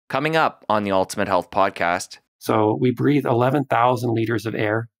Coming up on the Ultimate Health Podcast. So we breathe 11,000 liters of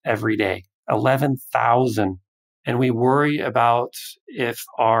air every day, 11,000. And we worry about if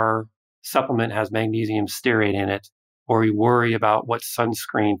our supplement has magnesium stearate in it, or we worry about what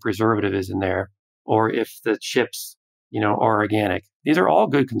sunscreen preservative is in there, or if the chips, are organic. These are all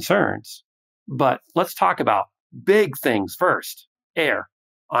good concerns. But let's talk about big things first. Air.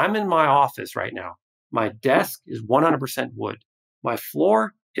 I'm in my office right now. My desk is 100% wood. My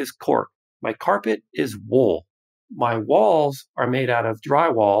floor is cork. My carpet is wool. My walls are made out of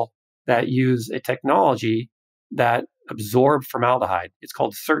drywall that use a technology that absorbs formaldehyde. It's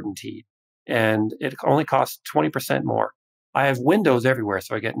called Certainteed, and it only costs 20% more. I have windows everywhere,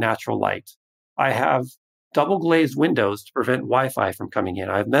 so I get natural light. I have double glazed windows to prevent Wi-Fi from coming in.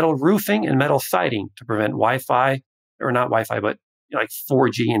 I have metal roofing and metal siding to prevent Wi-Fi, or not Wi-Fi, but like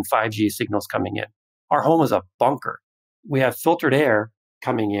 4G and 5G signals coming in. Our home is a bunker. We have filtered air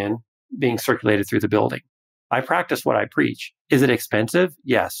coming in, being circulated through the building. I practice what I preach. Is it expensive?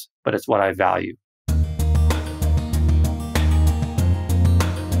 Yes, but it's what I value.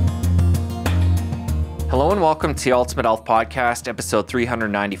 Hello and welcome to the Ultimate Health Podcast, episode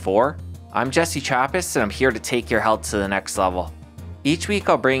 394. I'm Jesse Chappus, and I'm here to take your health to the next level. Each week,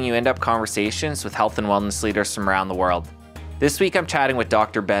 I'll bring you in-depth conversations with health and wellness leaders from around the world. This week, I'm chatting with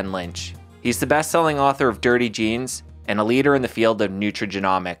Dr. Ben Lynch. He's the best-selling author of Dirty Genes and a leader in the field of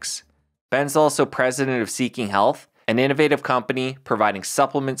nutrigenomics. Ben's also president of Seeking Health, an innovative company providing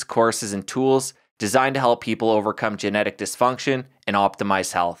supplements, courses, and tools designed to help people overcome genetic dysfunction and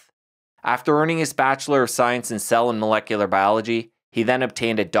optimize health. After earning his Bachelor of Science in Cell and Molecular Biology, he then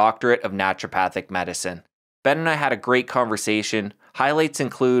obtained a doctorate of naturopathic medicine. Ben and I had a great conversation. Highlights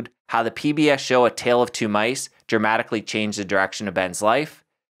include how the PBS show A Tale of Two Mice dramatically changed the direction of Ben's life,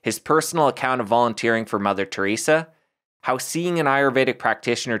 his personal account of volunteering for Mother Teresa, how seeing an Ayurvedic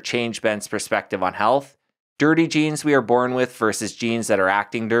practitioner changed Ben's perspective on health, dirty genes we are born with versus genes that are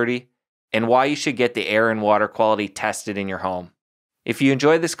acting dirty, and why you should get the air and water quality tested in your home. If you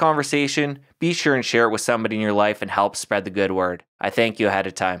enjoyed this conversation, be sure and share it with somebody in your life and help spread the good word. I thank you ahead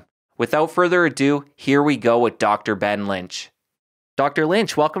of time. Without further ado, here we go with Dr. Ben Lynch. Dr.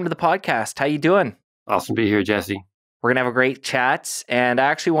 Lynch, welcome to the podcast. How you doing? Awesome to be here, Jesse. We're going to have a great chat, and I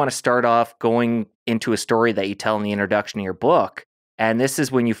actually want to start off going into a story that you tell in the introduction of your book, and this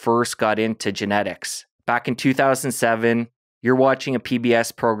is when you first got into genetics. Back in 2007, you're watching a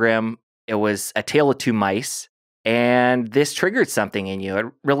PBS program. It was A Tale of Two Mice, and this triggered something in you. It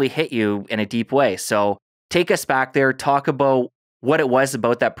really hit you in a deep way. So take us back there, talk about what it was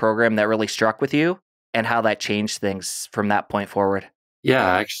about that program that really struck with you and how that changed things from that point forward. Yeah,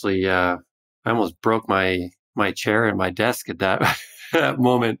 actually, I almost broke my chair and my desk at that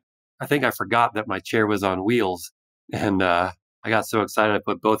moment. I think I forgot that my chair was on wheels, and I got so excited I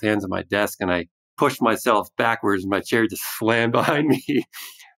put both hands on my desk and I pushed myself backwards and my chair just slammed behind me.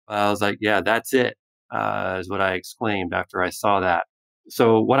 I was like, yeah, that's it, is what I exclaimed after I saw that.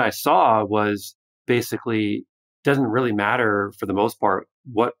 So what I saw was basically doesn't really matter for the most part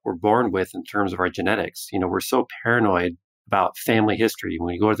what we're born with in terms of our genetics. We're so paranoid about family history.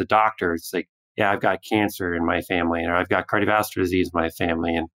 When you go to the doctor, it's like, yeah, I've got cancer in my family, or I've got cardiovascular disease in my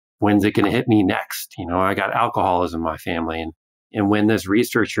family, and when's it going to hit me next? I got alcoholism in my family. And when this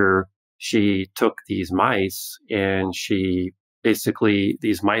researcher, she took these mice and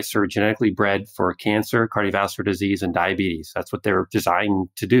these mice are genetically bred for cancer, cardiovascular disease, and diabetes. That's what they're designed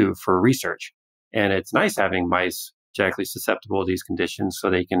to do for research. And it's nice having mice genetically susceptible to these conditions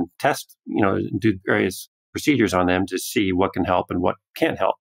so they can test, do various procedures on them to see what can help and what can't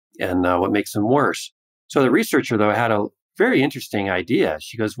help and what makes them worse. So the researcher, though, had a very interesting idea.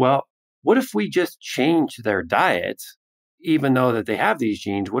 She goes, well, what if we just change their diet, even though that they have these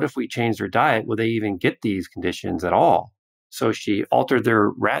genes? What if we change their diet? Will they even get these conditions at all? So she altered their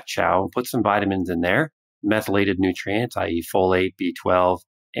rat chow and put some vitamins in there, methylated nutrients, i.e. folate, B12,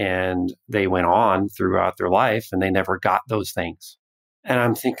 and they went on throughout their life and they never got those things. And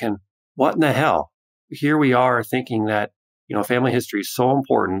I'm thinking, what in the hell? Here we are thinking that, family history is so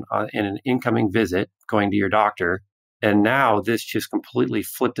important in an incoming visit, going to your doctor. And now this just completely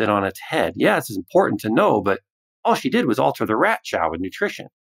flipped it on its head. Yeah, it's important to know, but all she did was alter the rat chow with nutrition.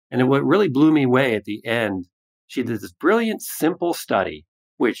 And what really blew me away at the end, she did this brilliant, simple study,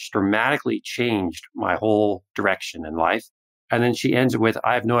 which dramatically changed my whole direction in life. And then she ends it with,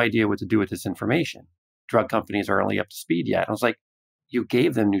 I have no idea what to do with this information. Drug companies are only up to speed yet. And I was like, you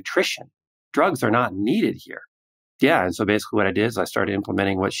gave them nutrition. Drugs are not needed here. Yeah. And so basically what I did is I started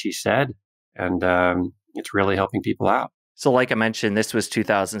implementing what she said, and it's really helping people out. So like I mentioned, this was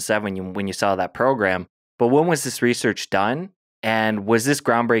 2007 when you saw that program. But when was this research done? And was this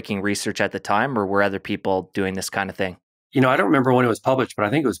groundbreaking research at the time, or were other people doing this kind of thing? I don't remember when it was published, but I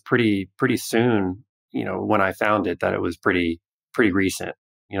think it was pretty soon, when I found it, that it was pretty recent.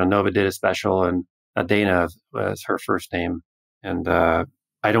 Nova did a special, and Dana was her first name. And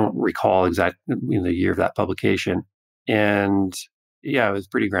I don't recall exactly the year of that publication. And yeah, it was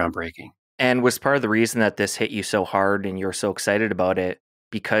pretty groundbreaking. And was part of the reason that this hit you so hard and you're so excited about it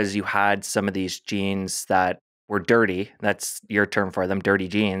because you had some of these genes that were dirty? That's your term for them, dirty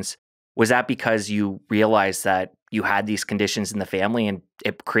genes. Was that because you realized that you had these conditions in the family and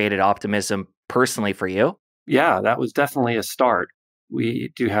it created optimism personally for you? Yeah, that was definitely a start.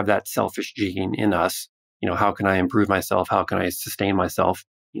 We do have that selfish gene in us. How can I improve myself? How can I sustain myself?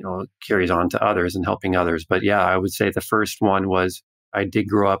 Carries on to others and helping others. But yeah, I would say the first one was I did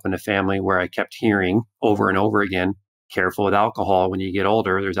grow up in a family where I kept hearing over and over again, careful with alcohol. When you get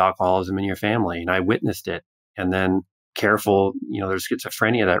older, there's alcoholism in your family. And I witnessed it. And then careful, there's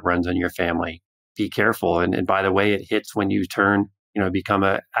schizophrenia that runs in your family. Be careful. And by the way, it hits when you turn, become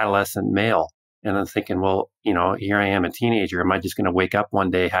an adolescent male. And I'm thinking, well, here I am, a teenager. Am I just going to wake up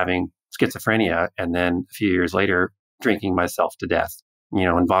one day having schizophrenia and then a few years later drinking myself to death,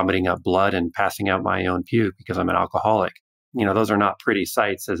 and vomiting up blood and passing out my own puke because I'm an alcoholic? Those are not pretty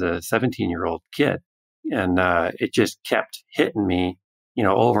sights as a 17-year-old kid. And it just kept hitting me,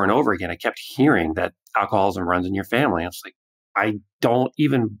 over and over again. I kept hearing that alcoholism runs in your family. I was like, I don't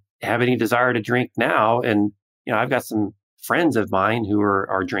even have any desire to drink now. And, I've got some friends of mine who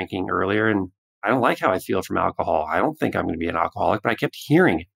are drinking earlier, and I don't like how I feel from alcohol. I don't think I'm going to be an alcoholic, but I kept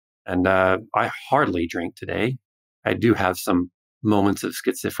hearing it. And I hardly drink today. I do have some moments of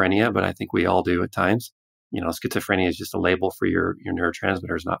schizophrenia, but I think we all do at times. Schizophrenia is just a label for your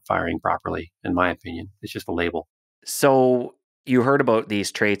neurotransmitters not firing properly, in my opinion. It's just a label. So you heard about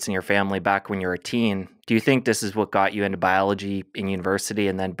these traits in your family back when you were a teen. Do you think this is what got you into biology in university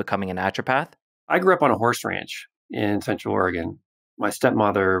and then becoming a naturopath? I grew up on a horse ranch in Central Oregon. My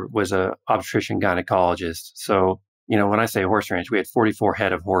stepmother was an obstetrician gynecologist. So, when I say horse ranch, we had 44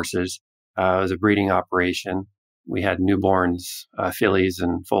 head of horses. It was a breeding operation. We had newborns, fillies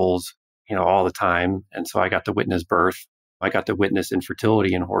and foals, all the time. And so I got to witness birth. I got to witness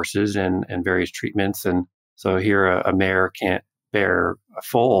infertility in horses and various treatments. And so here a mare can't bear a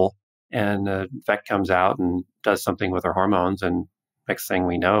foal, and the vet comes out and does something with her hormones. And next thing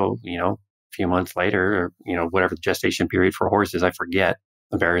we know, a few months later, or, whatever the gestation period for horses, I forget,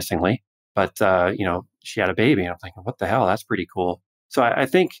 embarrassingly. But, she had a baby, and I'm thinking, what the hell? That's pretty cool. So I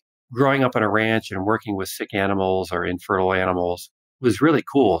think growing up on a ranch and working with sick animals or infertile animals was really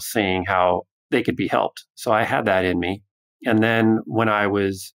cool, seeing how they could be helped. So I had that in me. And then when I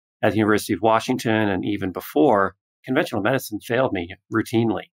was at the University of Washington and even before, conventional medicine failed me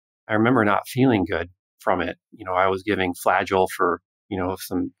routinely. I remember not feeling good from it. I was giving Flagyl for,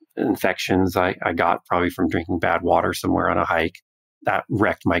 some infections I got probably from drinking bad water somewhere on a hike. That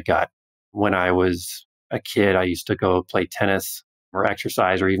wrecked my gut. When I was a kid, I used to go play tennis or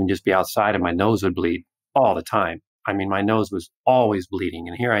exercise or even just be outside, and my nose would bleed all the time. I mean, my nose was always bleeding.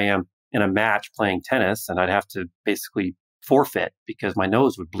 And here I am in a match playing tennis, and I'd have to basically forfeit because my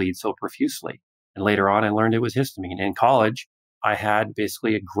nose would bleed so profusely. And later on, I learned it was histamine. In college, I had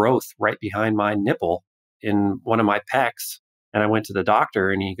basically a growth right behind my nipple in one of my pecs. And I went to the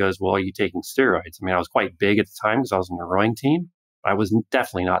doctor, and he goes, well, are you taking steroids? I mean, I was quite big at the time because I was in the rowing team. I was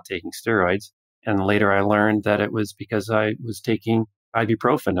definitely not taking steroids. And later I learned that it was because I was taking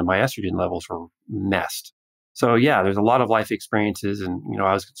ibuprofen and my estrogen levels were messed. So yeah, there's a lot of life experiences. And,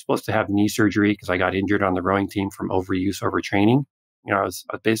 I was supposed to have knee surgery because I got injured on the rowing team from overuse, overtraining. I was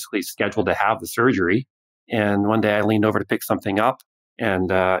basically scheduled to have the surgery. And one day I leaned over to pick something up,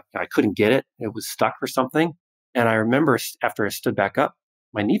 and I couldn't get it. It was stuck or something. And I remember after I stood back up,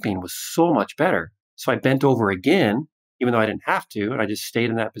 my knee pain was so much better. So I bent over again, even though I didn't have to. And I just stayed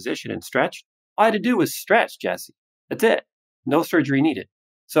in that position and stretched. All I had to do was stretch, Jesse. That's it. No surgery needed.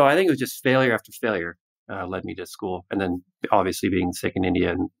 So I think it was just failure after failure led me to school. And then obviously being sick in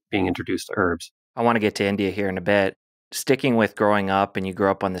India and being introduced to herbs. I want to get to India here in a bit. Sticking with growing up, and you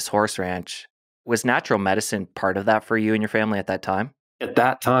grew up on this horse ranch, was natural medicine part of that for you and your family at that time? At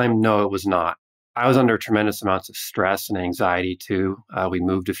that time, no, it was not. I was under tremendous amounts of stress and anxiety too. We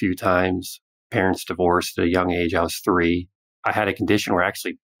moved a few times. Parents divorced at a young age. I was 3. I had a condition where I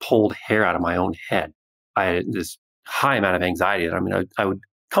actually pulled hair out of my own head. I had this high amount of anxiety. I would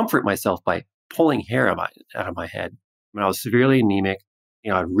comfort myself by pulling hair out of my head. I was severely anemic.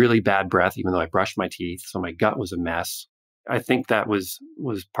 I had really bad breath, even though I brushed my teeth. So my gut was a mess. I think that was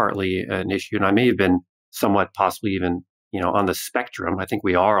partly an issue. And I may have been somewhat possibly even, on the spectrum. I think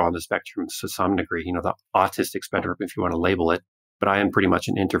we are on the spectrum to some degree, the autistic spectrum, if you want to label it. but I am pretty much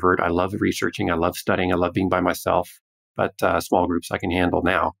an introvert. I love researching. I love studying. I love being by myself, but small groups I can handle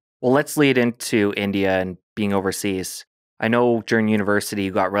now. Well, let's lead into India and being overseas. I know during university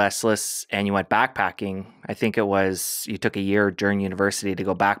you got restless and you went backpacking. I think it was you took a year during university to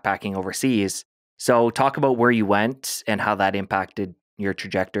go backpacking overseas. So talk about where you went and how that impacted your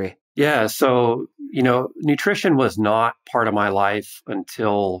trajectory. Yeah. So, nutrition was not part of my life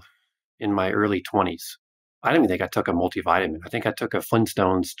until in my early 20s. I don't even think I took a multivitamin. I think I took a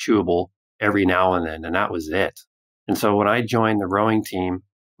Flintstones chewable every now and then, and that was it. And so when I joined the rowing team,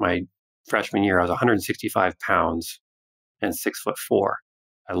 my freshman year, I was 165 pounds and 6'4".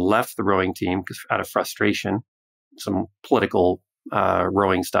 I left the rowing team because out of frustration, some political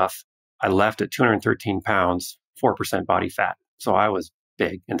rowing stuff. I left at 213 pounds, 4% body fat. So I was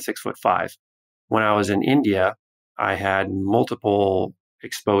big and 6'5". When I was in India, I had multiple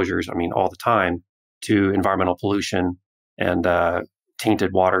exposures, all the time, to environmental pollution and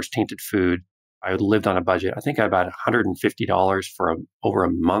tainted waters, tainted food. I lived on a budget. I think I had about $150 for over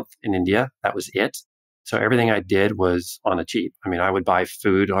a month in India. That was it. So everything I did was on the cheap. I would buy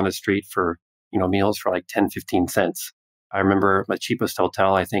food on the street for, meals for like 10, 15 cents. I remember my cheapest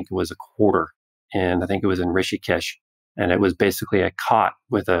hotel, I think it was a quarter. And I think it was in Rishikesh. And it was basically a cot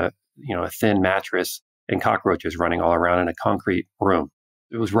with a thin mattress and cockroaches running all around in a concrete room.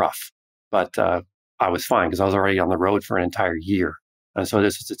 It was rough, but I was fine because I was already on the road for an entire year. And so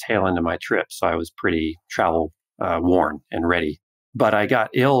this was the tail end of my trip. So I was pretty travel worn and ready. But I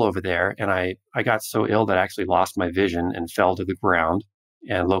got ill over there, and I got so ill that I actually lost my vision and fell to the ground.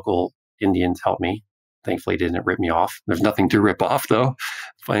 And local Indians helped me. Thankfully, they didn't rip me off. There's nothing to rip off, though,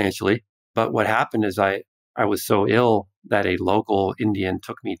 financially. But what happened is I was so ill that a local Indian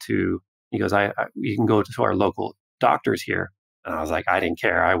took me to, he goes, you can go to our local doctors here. And I was like, I didn't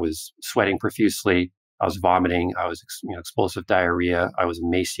care. I was sweating profusely. I was vomiting. I was, explosive diarrhea. I was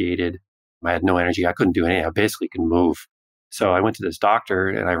emaciated. I had no energy. I couldn't do anything. I basically couldn't move. So I went to this doctor,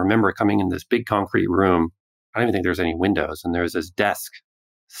 and I remember coming in this big concrete room. I don't even think there was any windows. And there was this desk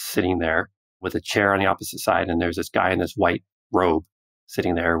sitting there with a chair on the opposite side. And there's this guy in this white robe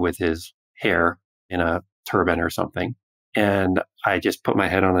sitting there with his hair in a turban or something. And I just put my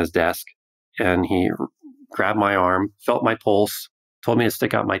head on his desk, and he grabbed my arm, felt my pulse, told me to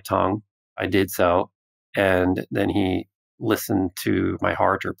stick out my tongue. I did so. And then he listened to my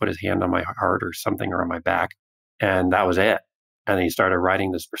heart or put his hand on my heart or something or on my back. And that was it. And he started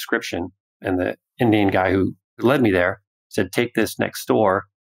writing this prescription. And the Indian guy who led me there said, take this next door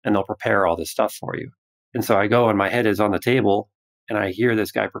and they'll prepare all this stuff for you. And so I go and my head is on the table and I hear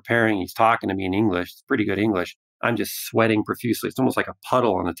this guy preparing. He's talking to me in English. It's pretty good English. I'm just sweating profusely. It's almost like a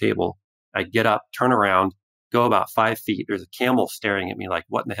puddle on the table. I get up, turn around, go about 5 feet. There's a camel staring at me like,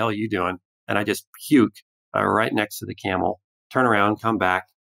 what in the hell are you doing? And I just puke right next to the camel, turn around, come back.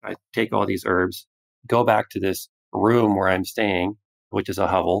 I take all these herbs, go back to this room where I'm staying, which is a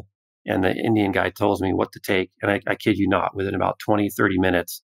hovel. And the Indian guy tells me what to take. And I kid you not, within about 20, 30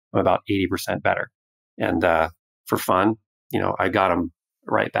 minutes, I'm about 80% better. And for fun, I got them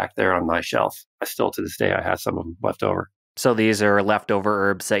right back there on my shelf. I still, to this day, I have some of them left over. So these are leftover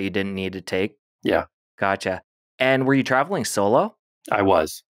herbs that you didn't need to take? Yeah. Gotcha. And were you traveling solo? I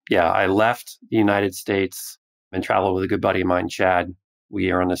was. Yeah. I left the United States and traveled with a good buddy of mine, Chad.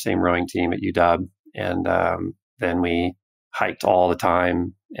 We are on the same rowing team at UW. And then we hiked all the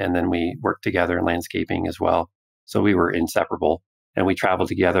time. And then we worked together in landscaping as well. So we were inseparable. And we traveled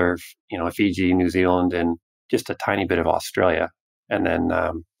together, Fiji, New Zealand, and just a tiny bit of Australia. And then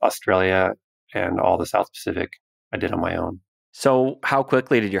Australia and all the South Pacific, I did on my own. So how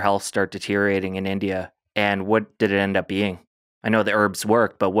quickly did your health start deteriorating in India? And what did it end up being? I know the herbs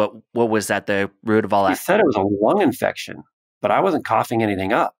worked, but what was at the root of all that? He said it was a lung infection, but I wasn't coughing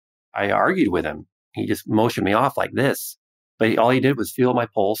anything up. I argued with him. He just motioned me off like this. But all he did was feel my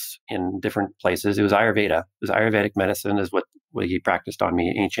pulse in different places. It was Ayurveda. It was Ayurvedic medicine is what he practiced on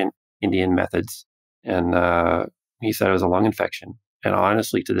me, ancient Indian methods. And he said it was a lung infection. And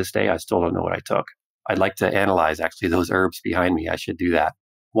honestly, to this day, I still don't know what I took. I'd like to analyze actually those herbs behind me. I should do that.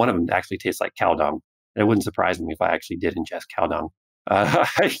 One of them actually tastes like cow dung. It wouldn't surprise me if I actually did ingest cow dung.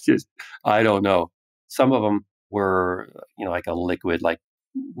 I don't know. Some of them were, like a liquid, like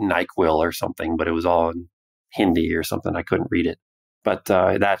NyQuil or something, but it was all in Hindi or something. I couldn't read it. But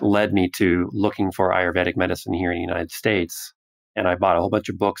that led me to looking for Ayurvedic medicine here in the United States. And I bought a whole bunch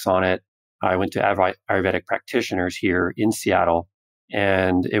of books on it. I went to Ayurvedic practitioners here in Seattle.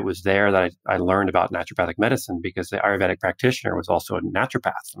 And it was there that I learned about naturopathic medicine because the Ayurvedic practitioner was also a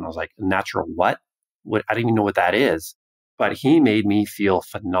naturopath. And I was like, natural what? I didn't even know what that is. But he made me feel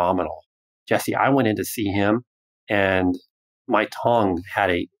phenomenal. Jesse, I went in to see him and my tongue had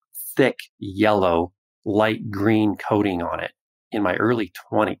a thick yellow, light green coating on it in my early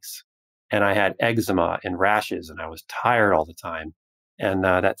 20s. And I had eczema and rashes, and I was tired all the time. And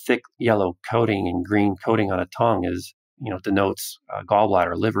that thick yellow coating and green coating on a tongue denotes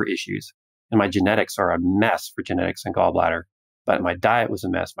gallbladder, liver issues. And my genetics are a mess for genetics and gallbladder. But my diet was a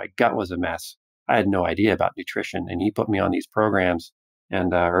mess. My gut was a mess. I had no idea about nutrition. And he put me on these programs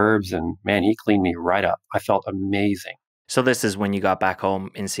and herbs. And man, he cleaned me right up. I felt amazing. So this is when you got back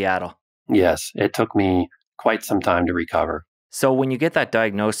home in Seattle. Yes, it took me quite some time to recover. So when you get that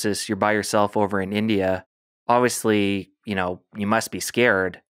diagnosis, you're by yourself over in India. Obviously, you must be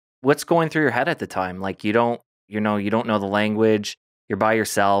scared. What's going through your head at the time? Like you don't know the language. You're by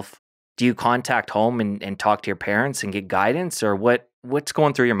yourself. Do you contact home and talk to your parents and get guidance, or what's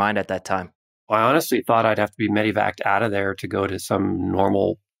going through your mind at that time? Well, I honestly thought I'd have to be medevaced out of there to go to some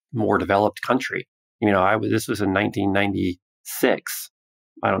normal, more developed country. This was in 1996.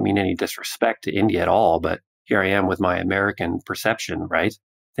 I don't mean any disrespect to India at all, but here I am with my American perception, right?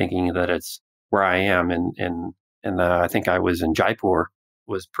 Thinking that it's where I am. And I think I was in Jaipur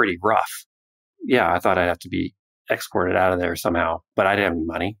was pretty rough. Yeah, I thought I'd have to be escorted out of there somehow, but I didn't have any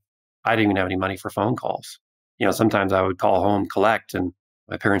money. I didn't even have any money for phone calls. Sometimes I would call home, collect, and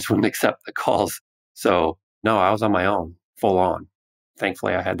my parents wouldn't accept the calls. So no, I was on my own, full on.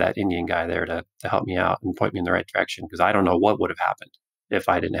 Thankfully, I had that Indian guy there to help me out and point me in the right direction, because I don't know what would have happened if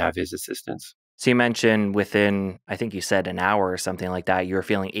I didn't have his assistance. So you mentioned within, I think you said an hour or something like that, you were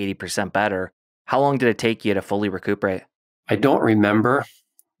feeling 80% better. How long did it take you to fully recuperate? I don't remember,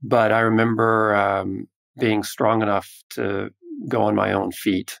 but I remember being strong enough to go on my own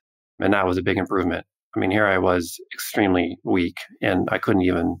feet. And that was a big improvement. I mean, here I was extremely weak and I couldn't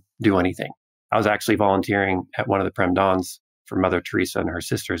even do anything. I was actually volunteering at one of the Prem Dons for Mother Teresa and her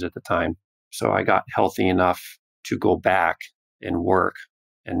sisters at the time. So I got healthy enough to go back and work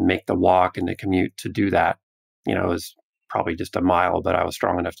and make the walk and the commute to do that. It was probably just a mile, but I was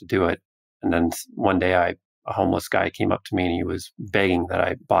strong enough to do it. And then one day a homeless guy came up to me and he was begging that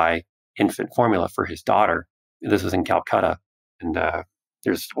I buy infant formula for his daughter. This was in Calcutta. And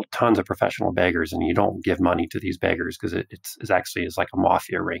there's tons of professional beggars, and you don't give money to these beggars because it's actually like a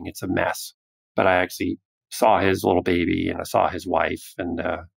mafia ring. It's a mess. But I actually saw his little baby and I saw his wife, and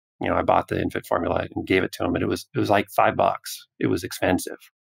I bought the infant formula and gave it to him. And it was like $5. It was expensive,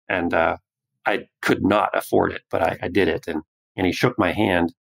 and I could not afford it, but I did it. And he shook my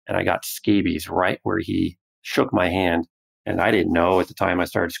hand, and I got scabies right where he shook my hand. And I didn't know at the time. I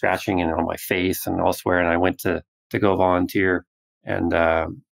started scratching and on my face and elsewhere. And I went to go volunteer. And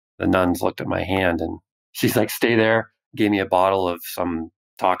the nuns looked at my hand and she's like, stay there, gave me a bottle of some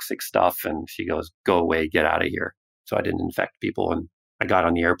toxic stuff. And she goes, go away, get out of here. So I didn't infect people. And I got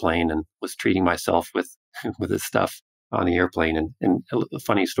on the airplane and was treating myself with this stuff on the airplane. And a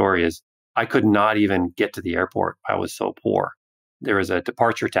funny story is I could not even get to the airport. I was so poor. There was a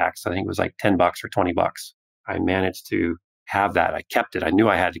departure tax. I think it was like $10 or $20. I managed to have that. I kept it. I knew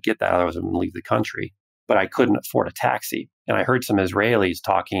I had to get that. Otherwise I'm going to leave the country. But I couldn't afford a taxi. And I heard some Israelis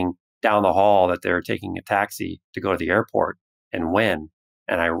talking down the hall that they were taking a taxi to go to the airport. And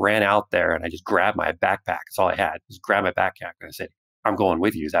I ran out there and I just grabbed my backpack. That's all I had. Just grabbed my backpack. And I said, I'm going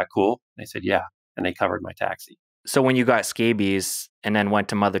with you. Is that cool? And they said, yeah. And they covered my taxi. So when you got scabies and then went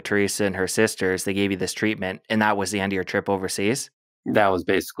to Mother Teresa and her sisters, they gave you this treatment, and that was the end of your trip overseas? That was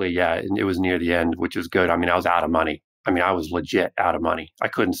basically, yeah. And it was near the end, which was good. I mean, I was out of money. I mean, I was legit out of money. I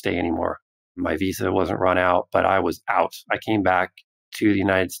couldn't stay anymore. My visa wasn't run out, but I was out. I came back to the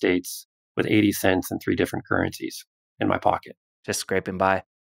United States with 80 cents and 3 different currencies in my pocket. Just scraping by.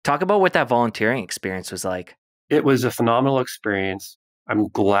 Talk about what that volunteering experience was like. It was a phenomenal experience. I'm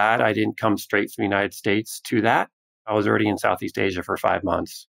glad I didn't come straight from the United States to that. I was already in Southeast Asia for 5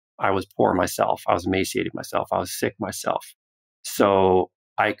 months. I was poor myself. I was emaciated myself. I was sick myself. So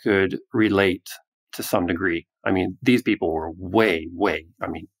I could relate to some degree. I mean, these people were way,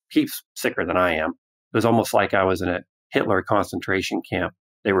 heaps sicker than I am. It was almost like I was in a Hitler concentration camp.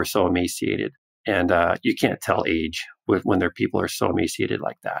 They were so emaciated. And you can't tell age when their people are so emaciated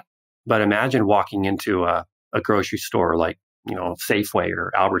like that. But imagine walking into a grocery store like, Safeway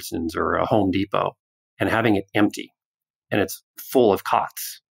or Albertsons or a Home Depot and having it empty and it's full of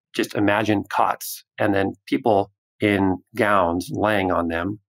cots. Just imagine cots and then people in gowns laying on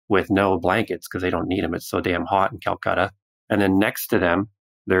them with no blankets because they don't need them. It's so damn hot in Calcutta. And then next to them,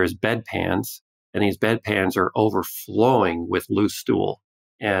 there's bedpans, and these bedpans are overflowing with loose stool.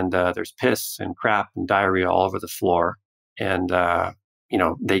 And there's piss and crap and diarrhea all over the floor. And,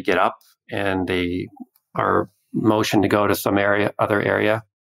 they get up and they are motioned to go to some other area.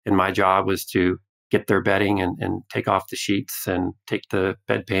 And my job was to get their bedding and take off the sheets and take the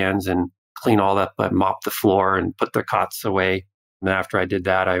bedpans and clean all that, but mop the floor and put their cots away. And then after I did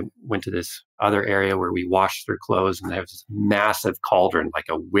that, I went to this other area where we washed their clothes, and there was this massive cauldron, like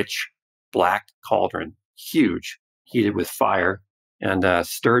a witch black cauldron, huge, heated with fire and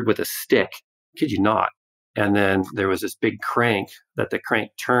stirred with a stick. Kid you not. And then there was this big crank that the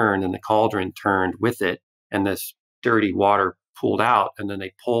crank turned and the cauldron turned with it. And this dirty water pulled out. And then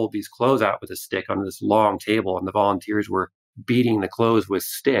they pulled these clothes out with a stick on this long table. And the volunteers were beating the clothes with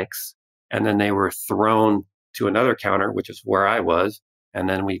sticks. And then they were thrown to another counter, which is where I was. And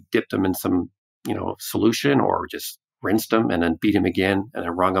then we dipped them in some, solution, or just rinsed them and then beat them again and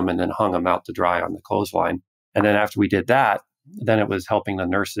then wrung them and then hung them out to dry on the clothesline. And then after we did that, then it was helping the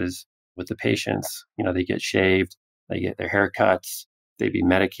nurses with the patients. They get shaved, they get their haircuts, they be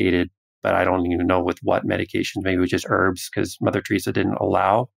medicated, but I don't even know with what medications. Maybe it was just herbs, because Mother Teresa didn't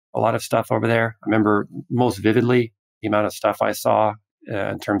allow a lot of stuff over there. I remember most vividly the amount of stuff I saw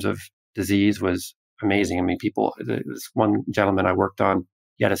in terms of disease was amazing. I mean, this one gentleman I worked on,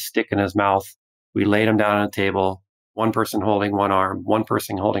 he had a stick in his mouth. We laid him down on a table, one person holding one arm, one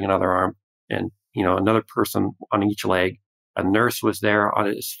person holding another arm, and, another person on each leg. A nurse was there on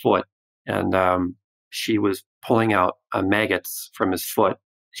his foot, and she was pulling out maggots from his foot.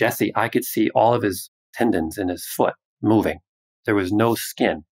 Jesse, I could see all of his tendons in his foot moving. There was no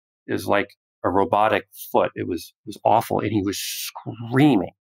skin. It was like a robotic foot. It was awful. And he was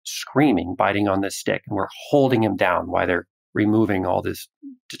screaming, biting on this stick. And we're holding him down while they're removing all this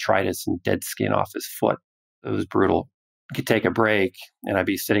detritus and dead skin off his foot. It was brutal. I could take a break, and I'd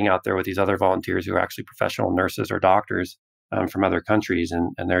be sitting out there with these other volunteers who are actually professional nurses or doctors from other countries,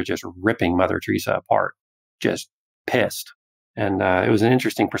 and they're just ripping Mother Teresa apart, just pissed. And it was an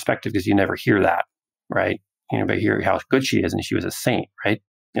interesting perspective, because you never hear that, right? But hear how good she is, and she was a saint, right?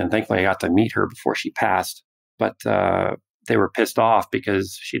 And thankfully I got to meet her before she passed. But they were pissed off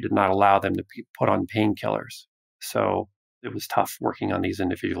because she did not allow them to be put on painkillers. So it was tough working on these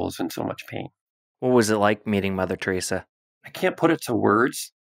individuals in so much pain. What was it like meeting Mother Teresa? I can't put it to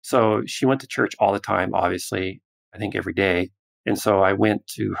words. So she went to church all the time, obviously, I think every day. And so I went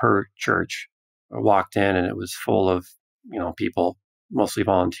to her church. I walked in, and it was full of, people, mostly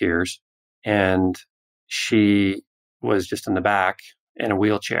volunteers. And she was just in the back in a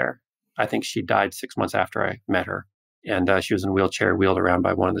wheelchair. I think she died 6 months after I met her. And she was in a wheelchair, wheeled around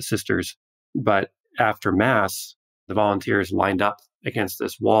by one of the sisters. But after Mass, the volunteers lined up against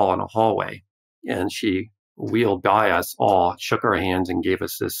this wall in a hallway. And she wheeled by us all, shook our hands, and gave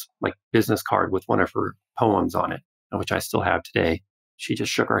us this business card with one of her poems on it, which I still have today. She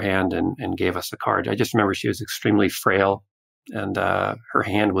just shook her hand and gave us the card. I just remember she was extremely frail, and her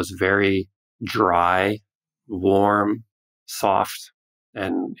hand was very dry, warm, soft,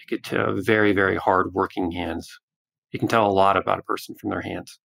 and you could tell very, very hard working hands. You can tell a lot about a person from their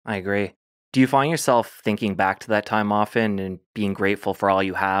hands. I agree. Do you find yourself thinking back to that time often and being grateful for all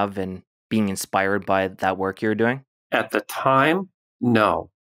you have and being inspired by that work you're doing? At the time, no.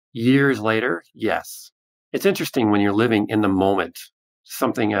 Years later, yes. It's interesting when you're living in the moment,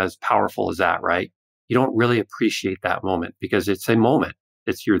 something as powerful as that, right? You don't really appreciate that moment because it's a moment.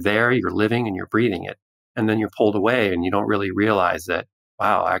 You're there, you're living, and you're breathing it. And then you're pulled away, and you don't really realize that,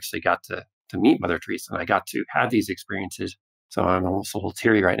 wow, I actually got to meet Mother Teresa, and I got to have these experiences. So I'm almost a little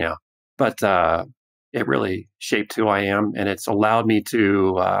teary right now. But it really shaped who I am, and it's allowed me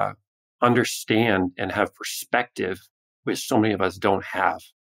to understand and have perspective, which so many of us don't have.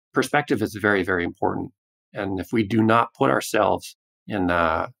 Perspective is very, very important. And if we do not put ourselves in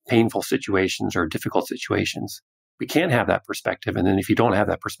painful situations or difficult situations, we can't have that perspective. And then if you don't have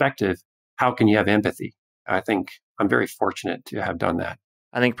that perspective, how can you have empathy? I think I'm very fortunate to have done that.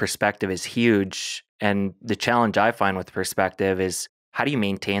 I think perspective is huge. And the challenge I find with perspective is, how do you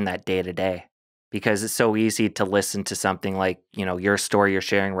maintain that day to day? Because it's so easy to listen to something like, your story you're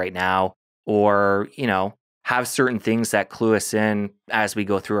sharing right now, or, have certain things that clue us in as we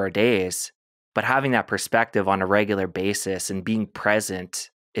go through our days. But having that perspective on a regular basis and being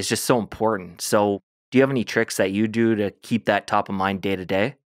present is just so important. So do you have any tricks that you do to keep that top of mind day to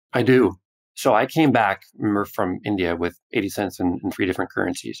day? I do. So I came back, remember, from India with 80 cents in 3 different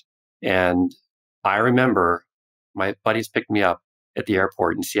currencies. And I remember my buddies picked me up at the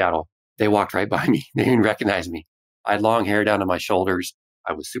airport in Seattle. They walked right by me. They didn't recognize me. I had long hair down to my shoulders.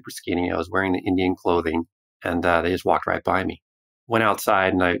 I was super skinny. I was wearing the Indian clothing, and they just walked right by me. Went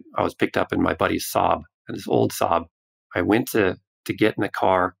outside, and I was picked up in my buddy's Saab, this old Saab. I went to get in the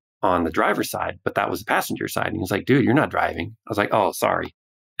car on the driver's side, but that was the passenger side. And he was like, dude, you're not driving. I was like, oh, sorry.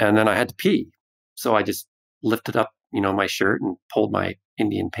 And then I had to pee. So I just lifted up, my shirt and pulled my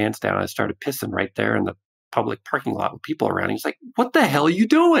Indian pants down. I started pissing right there in the public parking lot with people around. He's like, "What the hell are you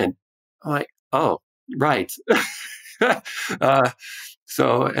doing?" I'm like, "Oh, right." uh,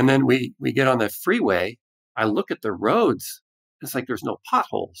 and then we get on the freeway. I look at the roads. It's like there's no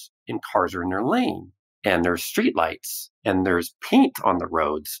potholes, and cars are in their lane, and there's street lights, and there's paint on the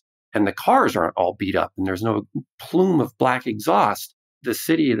roads, and the cars aren't all beat up, and there's no plume of black exhaust. The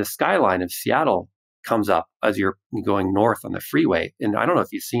skyline of Seattle comes up as you're going north on the freeway. And I don't know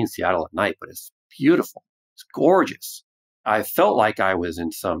if you've seen Seattle at night, but it's beautiful. It's gorgeous. I felt like I was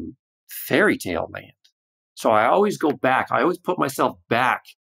in some fairy tale land. So I always go back. I always put myself back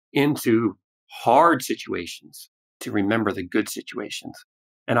into hard situations to remember the good situations.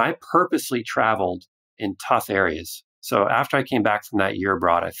 And I purposely traveled in tough areas. So after I came back from that year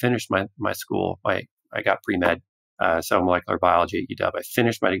abroad, I finished my school. I got pre-med, cell molecular biology at UW. I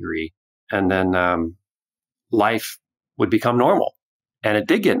finished my degree. And then life would become normal. And it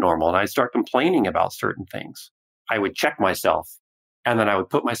did get normal. And I'd start complaining about certain things. I would check myself. And then I would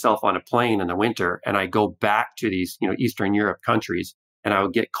put myself on a plane in the winter and I go back to these, Eastern Europe countries, and I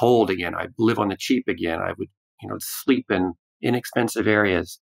would get cold again. I'd live on the cheap again. I would, sleep in inexpensive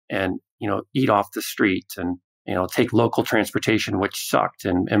areas and, eat off the street and, take local transportation, which sucked,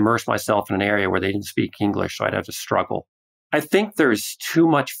 and immerse myself in an area where they didn't speak English. So I'd have to struggle. I think there's too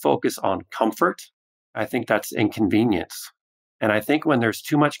much focus on comfort. I think that's inconvenience. And I think when there's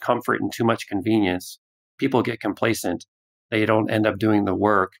too much comfort and too much convenience, people get complacent. They don't end up doing the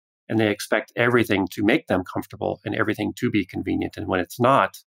work, and they expect everything to make them comfortable and everything to be convenient. And when it's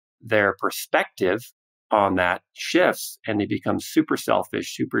not, their perspective on that shifts and they become super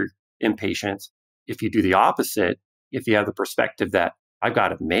selfish, super impatient. If you do the opposite, if you have the perspective that I've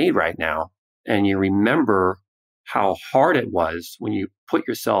got it made right now, and you remember how hard it was when you put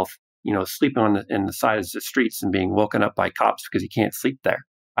yourself, sleeping in the sides of the streets and being woken up by cops because you can't sleep there.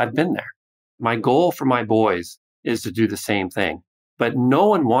 I've been there. My goal for my boys is to do the same thing. But no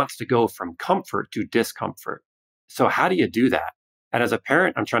one wants to go from comfort to discomfort. So how do you do that? And as a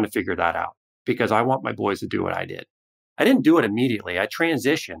parent, I'm trying to figure that out because I want my boys to do what I did. I didn't do it immediately. I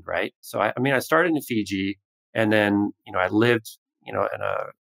transitioned, right? So I started in Fiji, and then, I lived, in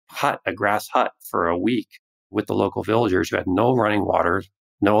a grass hut for a week with the local villagers who had no running water,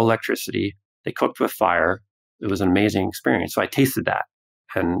 no electricity. They cooked with fire. It was an amazing experience. So I tasted that.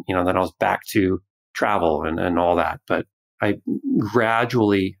 And, then I was back to travel and all that. But I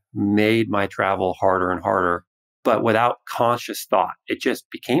gradually made my travel harder and harder, but without conscious thought. It just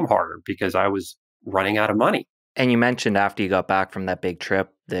became harder because I was running out of money. And you mentioned after you got back from that big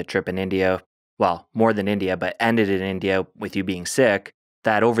trip, the trip in India, well, more than India, but ended in India with you being sick,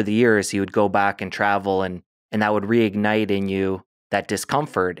 that over the years you would go back and travel and that would reignite in you that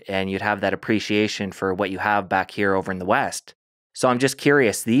discomfort and you'd have that appreciation for what you have back here over in the West. So I'm just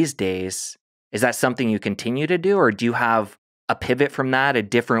curious, these days, is that something you continue to do, or do you have a pivot from that, a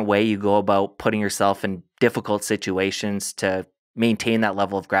different way you go about putting yourself in difficult situations to maintain that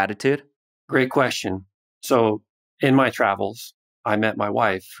level of gratitude? Great question. So in my travels, I met my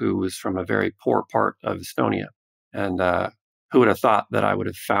wife, who was from a very poor part of Estonia. And who would have thought that I would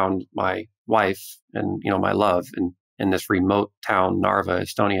have found my wife and, my love in this remote town, Narva,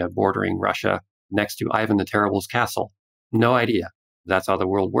 Estonia, bordering Russia, next to Ivan the Terrible's castle? No idea. That's how the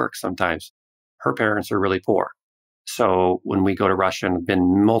world works sometimes. Her parents are really poor. So when we go to Russia, and have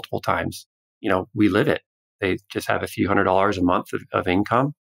been multiple times, we live it. They just have a few $100s a month of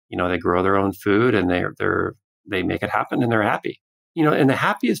income. They grow their own food and they make it happen and they're happy. And the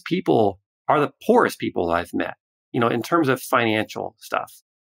happiest people are the poorest people I've met, in terms of financial stuff.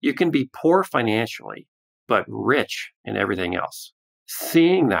 You can be poor financially, but rich in everything else.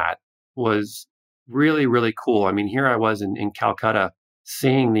 Seeing that was really, really cool. I mean, here I was in Calcutta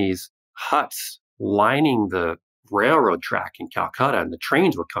seeing these huts lining the railroad track in Calcutta, and the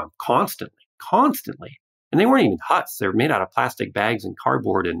trains would come constantly. And they weren't even huts. They were made out of plastic bags and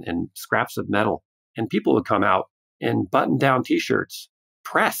cardboard and scraps of metal. And people would come out in button-down t-shirts,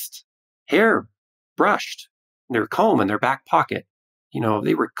 pressed, hair brushed, their comb in their back pocket.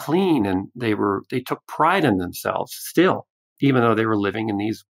 They were clean and they took pride in themselves still, even though they were living in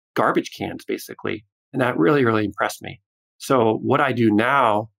these garbage cans, basically. And that really, really impressed me. So what I do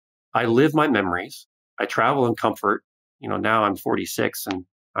now, I live my memories. I travel in comfort. Now I'm 46 and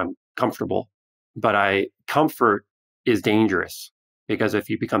I'm comfortable, but comfort is dangerous because if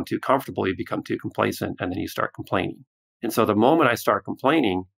you become too comfortable, you become too complacent and then you start complaining. And so the moment I start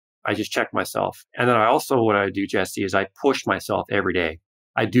complaining, I just check myself. And then what I do, Jesse, is I push myself every day.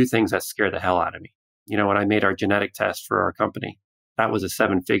 I do things that scare the hell out of me. When I made our genetic test for our company, that was a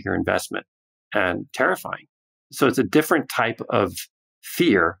 7-figure investment and terrifying. So it's a different type of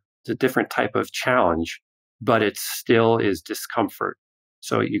fear. It's a different type of challenge, but it still is discomfort.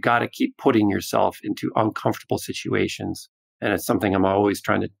 So you got to keep putting yourself into uncomfortable situations. And it's something I'm always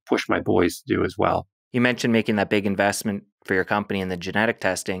trying to push my boys to do as well. You mentioned making that big investment for your company in the genetic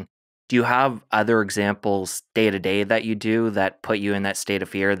testing. Do you have other examples day to day that you do that put you in that state of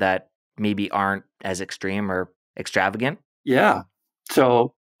fear that maybe aren't as extreme or extravagant? Yeah.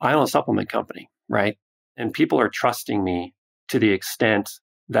 So I own a supplement company, right? And people are trusting me to the extent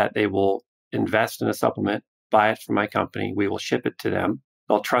that they will invest in a supplement, buy it from my company. We will ship it to them.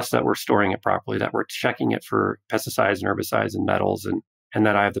 They'll trust that we're storing it properly, that we're checking it for pesticides and herbicides and metals, and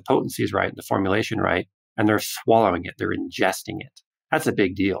that I have the potencies right and the formulation right. And they're swallowing it, they're ingesting it. That's a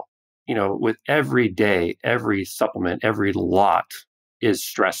big deal. With every day, every supplement, every lot is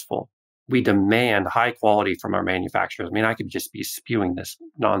stressful. We demand high quality from our manufacturers. I mean, I could just be spewing this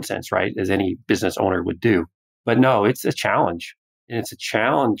nonsense, right? As any business owner would do. But no, it's a challenge. And it's a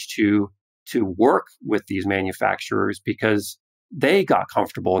challenge to work with these manufacturers because they got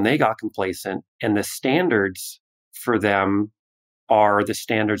comfortable and they got complacent. And the standards for them are the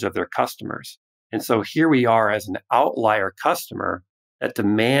standards of their customers. And so here we are as an outlier customer that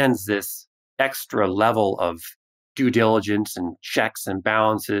demands this extra level of due diligence and checks and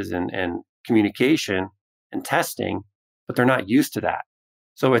balances and communication and testing, but they're not used to that.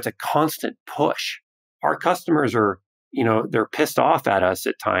 So it's a constant push. Our customers are, they're pissed off at us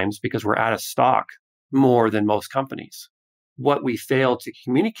at times because we're out of stock more than most companies. What we fail to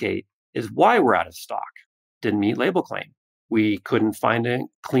communicate is why we're out of stock. Didn't meet label claim. We couldn't find a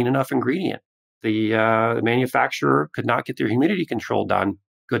clean enough ingredient. The manufacturer could not get their humidity control done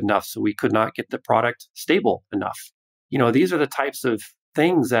good enough, so we could not get the product stable enough. These are the types of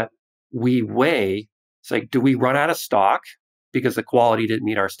things that we weigh. It's like, do we run out of stock because the quality didn't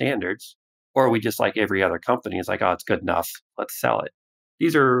meet our standards? Or are we just like every other company? It's like, oh, it's good enough. Let's sell it.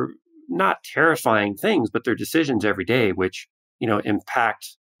 These are not terrifying things, but they're decisions every day, which,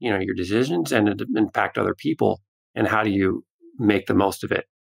 impact, your decisions and impact other people. And how do you make the most of it?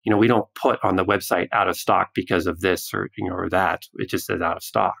 We don't put on the website out of stock because of this or that. It just says out of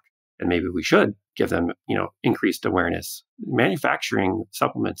stock. And maybe we should give them, increased awareness. Manufacturing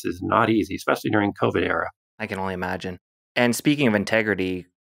supplements is not easy, especially during COVID era. I can only imagine. And speaking of integrity,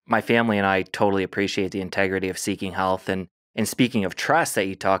 my family and I totally appreciate the integrity of Seeking Health. And speaking of trust that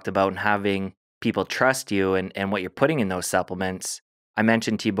you talked about and having people trust you and what you're putting in those supplements, I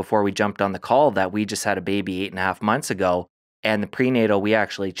mentioned to you before we jumped on the call that we just had a baby 8.5 months ago. And the prenatal we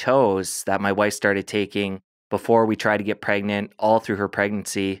actually chose that my wife started taking before we tried to get pregnant all through her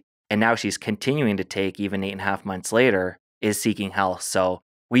pregnancy, and now she's continuing to take even 8.5 months later, is Seeking Health. So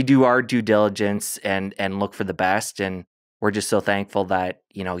we do our due diligence and look for the best. And we're just so thankful that,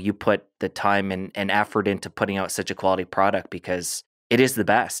 you put the time and effort into putting out such a quality product because it is the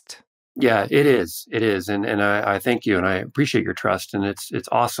best. Yeah, it is. It is. And I thank you and I appreciate your trust. And it's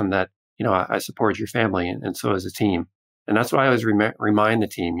awesome that, I support your family and so as a team. And that's what I always remind the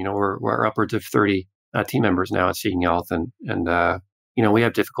team. We're upwards of 30 team members now at Seeking Health, and we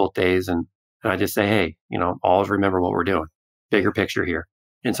have difficult days, and I just say, hey, always remember what we're doing, bigger picture here.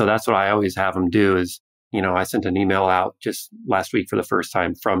 And so that's what I always have them do. Is I sent an email out just last week for the first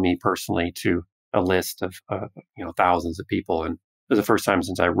time from me personally to a list of thousands of people, and it was the first time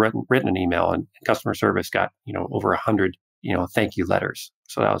since I've written an email, and customer service got over 100 thank you letters.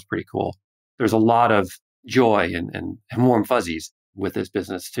 So that was pretty cool. There's a lot of joy and warm fuzzies with this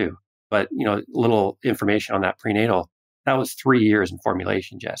business too. But, little information on that prenatal, that was 3 years in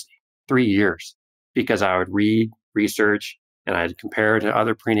formulation, Jesse, 3 years, because I would read, research, and I'd compare it to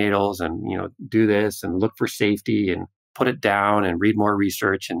other prenatals and, do this and look for safety and put it down and read more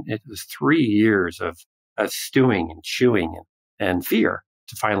research. And it was 3 years of stewing and chewing and fear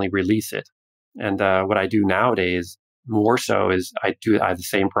to finally release it. And what I do nowadays more so is I have the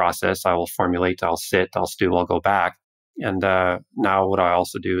same process. I will formulate, I'll sit, I'll stew, I'll go back. And now what I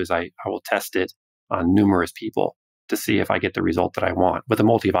also do is I will test it on numerous people to see if I get the result that I want. With a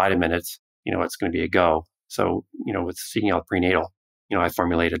multivitamin, it's going to be a go. So, with Seeking Health prenatal, I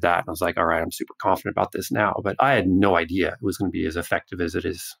formulated that and I was like, all right, I'm super confident about this now. But I had no idea it was going to be as effective as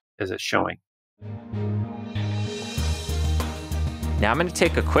it's showing. Now I'm going to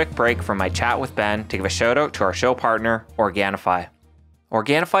take a quick break from my chat with Ben to give a shout out to our show partner, Organifi.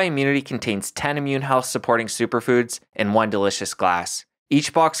 Organifi Immunity contains 10 immune health supporting superfoods in one delicious glass.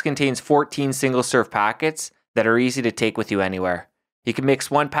 Each box contains 14 single-serve packets that are easy to take with you anywhere. You can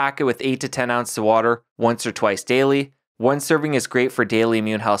mix one packet with 8 to 10 ounces of water once or twice daily. One serving is great for daily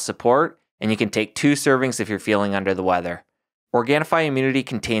immune health support, and you can take 2 servings if you're feeling under the weather. Organifi Immunity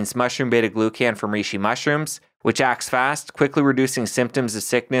contains mushroom beta-glucan from reishi mushrooms, which acts fast, quickly reducing symptoms of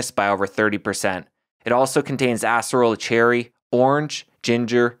sickness by over 30%. It also contains acerola cherry, orange,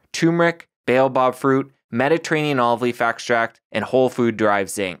 ginger, turmeric, baobab fruit, Mediterranean olive leaf extract, and whole food derived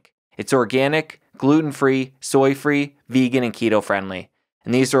zinc. It's organic, gluten-free, soy-free, vegan, and keto-friendly.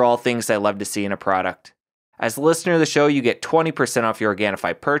 And these are all things I love to see in a product. As a listener of the show, you get 20% off your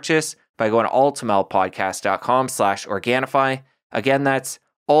Organifi purchase by going to ultimalpodcast.com/Organifi. Again, that's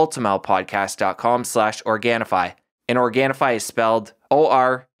ultimalpodcast.com/Organifi. And Organifi is spelled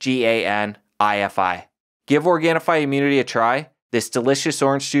Organifi. Give Organifi Immunity a try. This delicious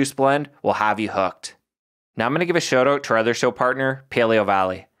orange juice blend will have you hooked. Now I'm going to give a shout out to our other show partner, Paleo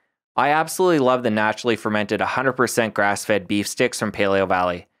Valley. I absolutely love the naturally fermented 100% grass-fed beef sticks from Paleo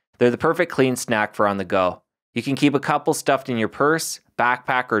Valley. They're the perfect clean snack for on the go. You can keep a couple stuffed in your purse,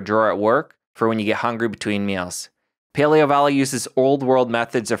 backpack, or drawer at work for when you get hungry between meals. Paleo Valley uses old world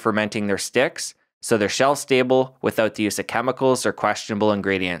methods of fermenting their sticks, so they're shelf stable without the use of chemicals or questionable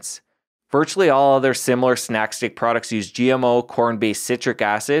ingredients. Virtually all other similar snack stick products use GMO corn-based citric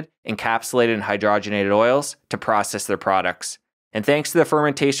acid encapsulated in hydrogenated oils to process their products. And thanks to the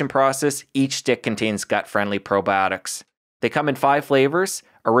fermentation process, each stick contains gut-friendly probiotics. They come in 5 flavors: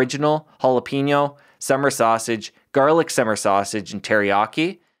 original, jalapeno, summer sausage, garlic summer sausage, and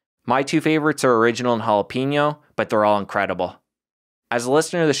teriyaki. My 2 favorites are original and jalapeno, but they're all incredible. As a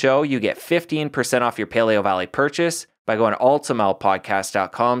listener to the show, you get 15% off your Paleo Valley purchase by going to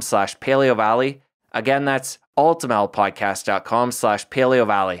ultimalpodcast.com/Paleo Valley. Again, that's ultimalpodcast.com/Paleo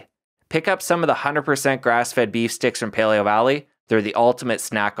Valley. Pick up some of the 100% grass-fed beef sticks from Paleo Valley. They're the ultimate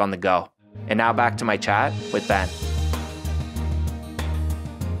snack on the go. And now back to my chat with Ben.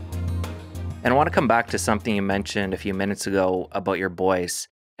 And I want to come back to something you mentioned a few minutes ago about your boys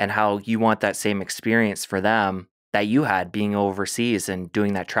and how you want that same experience for them that you had being overseas and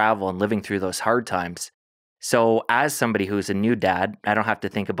doing that travel and living through those hard times. So as somebody who's a new dad, I don't have to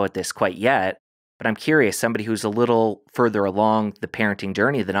think about this quite yet, but I'm curious, somebody who's a little further along the parenting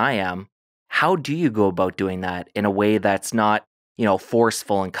journey than I am, how do you go about doing that in a way that's not,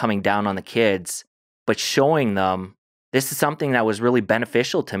 forceful and coming down on the kids, but showing them this is something that was really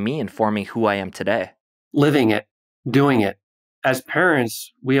beneficial to me in forming who I am today? Living it, doing it. As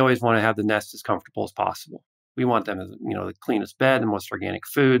parents, we always want to have the nest as comfortable as possible. We want them as, the cleanest bed, the most organic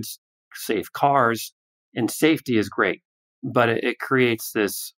foods, safe cars, and safety is great. But it creates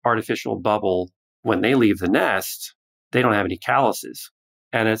this artificial bubble. When they leave the nest, they don't have any calluses.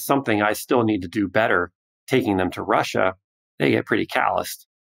 And it's something I still need to do better. Taking them to Russia, they get pretty calloused.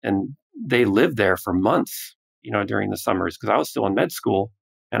 And they live there for months, during the summers, because I was still in med school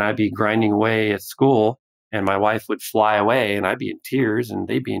and I'd be grinding away at school and my wife would fly away and I'd be in tears and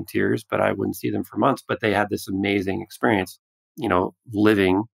they'd be in tears, but I wouldn't see them for months. But they had this amazing experience,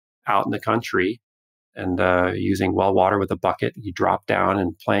 living out in the country and using well water with a bucket. You drop down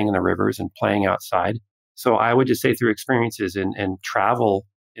and playing in the rivers and playing outside. So I would just say through experiences and travel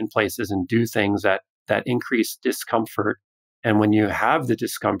in places and do things that increase discomfort. And when you have the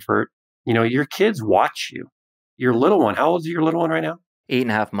discomfort, your kids watch you. Your little one, how old is your little one right now?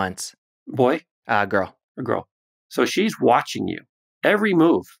 8.5 months. Boy? Girl. A girl. So she's watching you. Every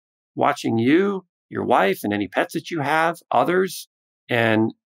move. Watching you, your wife, and any pets that you have, others.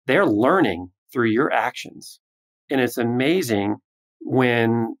 And they're learning through your actions. And it's amazing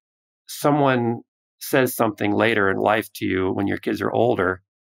when someone says something later in life to you when your kids are older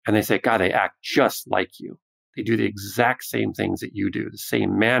and they say, God, they act just like you. They do the exact same things that you do, the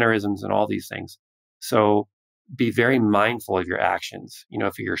same mannerisms and all these things. So be very mindful of your actions.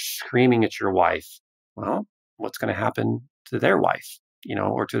 If you're screaming at your wife, well, what's going to happen to their wife,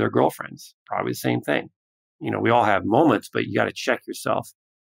 or to their girlfriends? Probably the same thing. We all have moments, but you got to check yourself.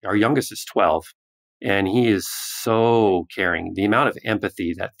 Our youngest is 12 and he is so caring. The amount of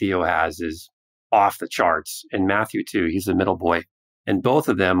empathy that Theo has is off the charts. And Matthew too, he's the middle boy. And both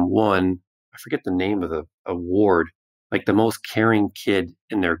of them won, I forget the name of the award, like the most caring kid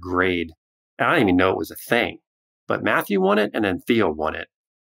in their grade. And I didn't even know it was a thing. But Matthew won it and then Theo won it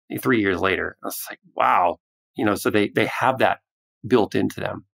 3 years later. I was like, wow. So they have that built into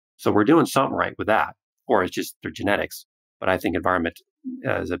them. So we're doing something right with that. Or it's just their genetics. But I think environment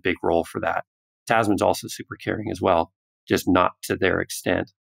is a big role for that. Tasman's also super caring as well, just not to their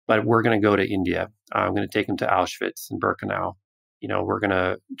extent. But we're going to go to India. I'm going to take him to Auschwitz and Birkenau. We're going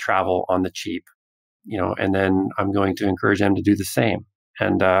to travel on the cheap, and then I'm going to encourage them to do the same.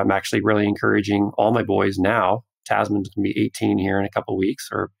 And I'm actually really encouraging all my boys now. Tasman's going to be 18 here in a couple of weeks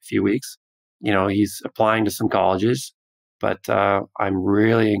or a few weeks. He's applying to some colleges, but I'm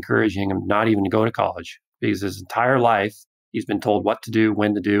really encouraging him not even to go to college because his entire life, he's been told what to do,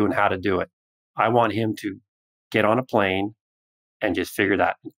 when to do, and how to do it. I want him to get on a plane and just figure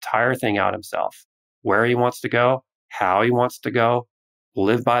that entire thing out himself. Where he wants to go, how he wants to go,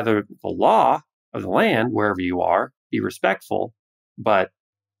 live by the law of the land wherever you are, be respectful, but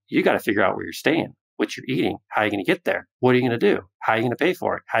you got to figure out where you're staying, what you're eating, how are you going to get there, what are you going to do, how are you going to pay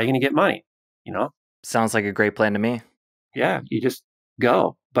for it, how are you going to get money, you know? Sounds like a great plan to me. Yeah, you just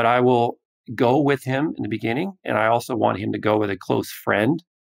go. But I will go with him in the beginning. And I also want him to go with a close friend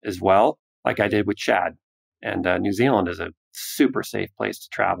as well, like I did with Chad. And New Zealand is a super safe place to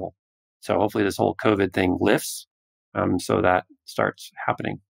travel. So hopefully this whole COVID thing lifts, so that starts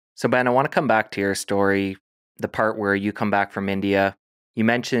happening. So Ben, I want to come back to your story, the part where you come back from India. You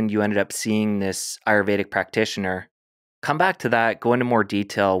mentioned you ended up seeing this Ayurvedic practitioner. Come back to that, go into more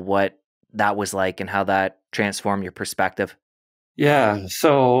detail what that was like and how that transformed your perspective. Yeah.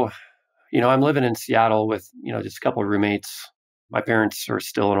 So, I'm living in Seattle with, just a couple of roommates. My parents are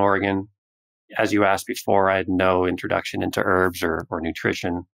still in Oregon. As you asked before, I had no introduction into herbs or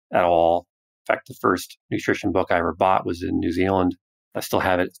nutrition at all. In fact, the first nutrition book I ever bought was in New Zealand. I still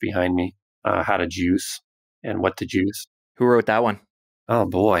have it. It's behind me. How to juice and what to juice. Who wrote that one? Oh,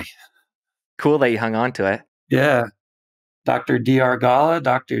 boy. Cool that you hung on to it. Yeah. Dr. D.R. Gala,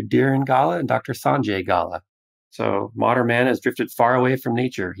 Dr. Dhiren Gala, and Dr. Sanjay Gala. So modern man has drifted far away from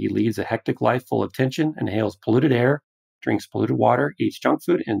nature. He leads a hectic life full of tension, inhales polluted air, drinks polluted water, eats junk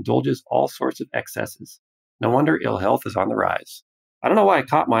food, and indulges all sorts of excesses. No wonder ill health is on the rise. I don't know why it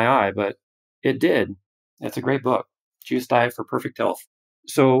caught my eye, but it did. It's a great book, Juice Diet for Perfect Health.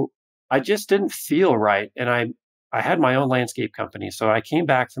 So I just didn't feel right. And I had my own landscape company. So I came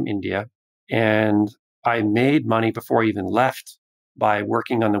back from India and I made money before I even left by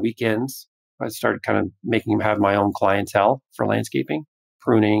working on the weekends. I started kind of making him have my own clientele for landscaping,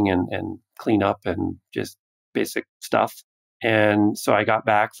 pruning and cleanup and just basic stuff. And so I got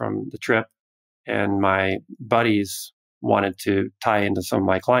back from the trip and my buddies wanted to tie into some of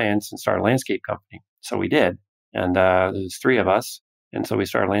my clients and start a landscape company. So we did. And there was 3 of us. And so we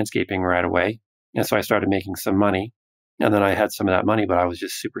started landscaping right away. And so I started making some money. And then I had some of that money, but I was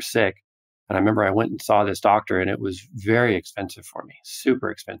just super sick. And I remember I went and saw this doctor and it was very expensive for me, super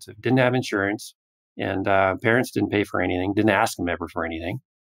expensive. Didn't have insurance and parents didn't pay for anything, didn't ask them ever for anything.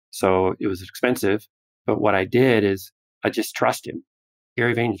 So it was expensive. But what I did is I just trust him.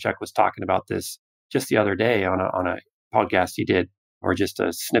 Gary Vaynerchuk was talking about this just the other day on a podcast he did, or just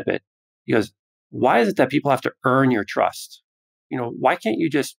a snippet. He goes, why is it that people have to earn your trust? Why can't you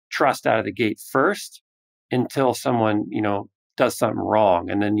just trust out of the gate first until someone, does something wrong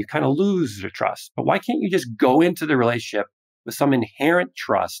and then you kind of lose the trust? But why can't you just go into the relationship with some inherent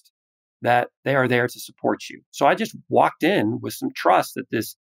trust that they are there to support you? So I just walked in with some trust that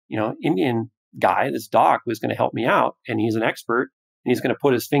this, Indian guy, this doc, was going to help me out. And he's an expert and he's going to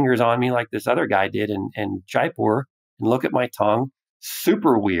put his fingers on me like this other guy did in Jaipur and look at my tongue.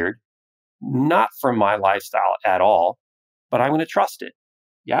 Super weird, not from my lifestyle at all, but I'm going to trust it.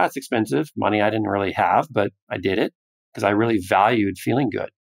 Yeah, it's expensive. Money I didn't really have, but I did it because I really valued feeling good.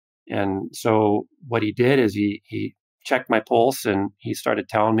 And so what he did is he checked my pulse and he started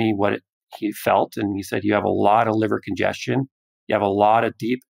telling me he felt. And he said, you have a lot of liver congestion. You have a lot of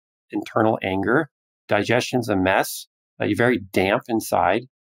deep internal anger. Digestion's a mess. You're very damp inside.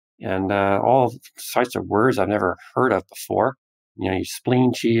 And all sorts of words I've never heard of before. Your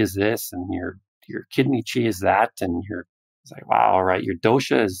spleen chi is this and your kidney chi is that. And it's like, wow, all right, your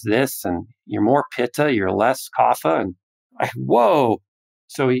dosha is this and you're more pitta, you're less kapha. And whoa.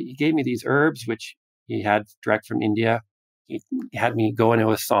 So he gave me these herbs, which he had direct from India. He had me go into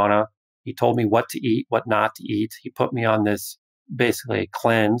a sauna. He told me what to eat, what not to eat. He put me on this basically a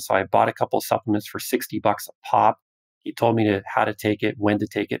cleanse. So I bought a couple of supplements for $60 a pop. He told me how to take it, when to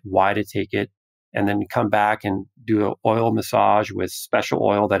take it, why to take it, and then come back and do an oil massage with special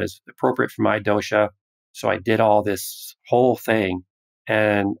oil that is appropriate for my dosha. So I did all this whole thing.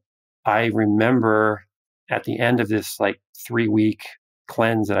 And I remember at the end of this 3-week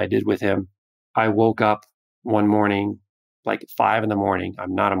cleanse that I did with him, I woke up one morning, at 5 a.m.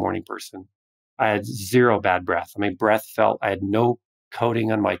 I'm not a morning person. I had zero bad breath. I had no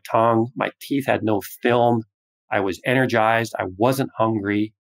coating on my tongue. My teeth had no film. I was energized. I wasn't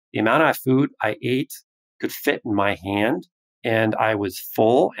hungry. The amount of food I ate could fit in my hand and I was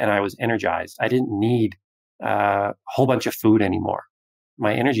full and I was energized. I didn't need a whole bunch of food anymore.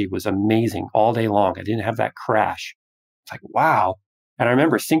 My energy was amazing all day long. I didn't have that crash. It's like, wow. And I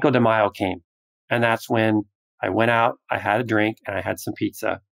remember Cinco de Mayo came. And that's when I went out, I had a drink, and I had some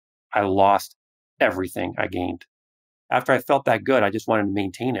pizza. I lost everything I gained. After I felt that good, I just wanted to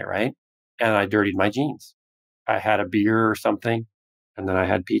maintain it, right? And I dirtied my jeans. I had a beer or something, and then I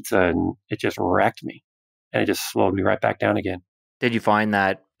had pizza, and it just wrecked me. and it just slowed me right back down again. Did you find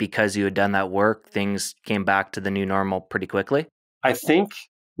that because you had done that work, things came back to the new normal pretty quickly? I think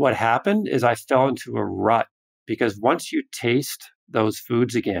what happened is I fell into a rut because once you taste those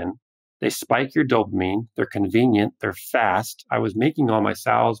foods again, they spike your dopamine. They're convenient. They're fast. I was making all my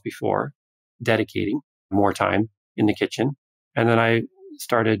salads before, dedicating more time in the kitchen. And then I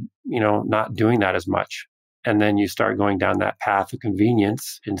started, not doing that as much. And then you start going down that path of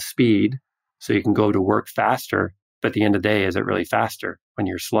convenience and speed so you can go to work faster. But at the end of the day, is it really faster when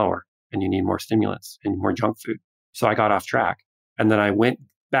you're slower and you need more stimulants and more junk food? So I got off track. And then I went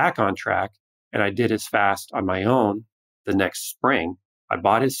back on track and I did as fast on my own the next spring. I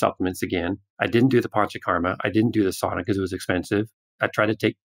bought his supplements again. I didn't do the Panchakarma. I didn't do the sauna because it was expensive. I tried to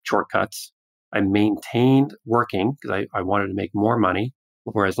take shortcuts. I maintained working because I wanted to make more money,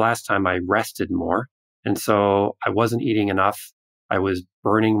 whereas last time I rested more. And so I wasn't eating enough. I was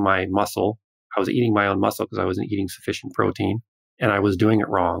burning my muscle. I was eating my own muscle because I wasn't eating sufficient protein, and I was doing it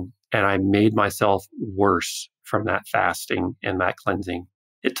wrong. And I made myself worse from that fasting and that cleansing.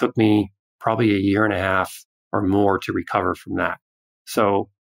 It took me probably a year and a half or more to recover from that. So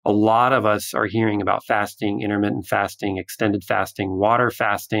a lot of us are hearing about fasting, intermittent fasting, extended fasting, water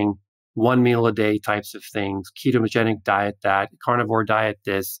fasting, 1 meal a day types of things, ketogenic diet that, carnivore diet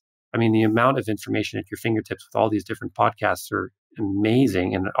this. I mean, the amount of information at your fingertips with all these different podcasts are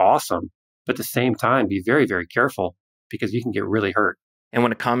amazing and awesome. But at the same time, be very, very careful because you can get really hurt. And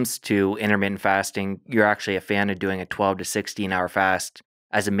when it comes to intermittent fasting, you're actually a fan of doing a 12 to 16 hour fast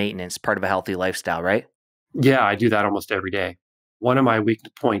as a maintenance, part of a healthy lifestyle, right? Yeah, I do that almost every day. One of my weak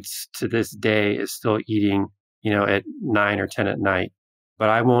points to this day is still eating, at 9 or 10 at night. But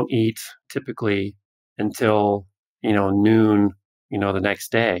I won't eat typically until, noon, the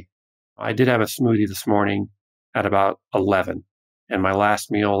next day. I did have a smoothie this morning at about 11. And my last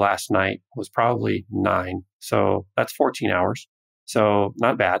meal last night was probably 9. So that's 14 hours. So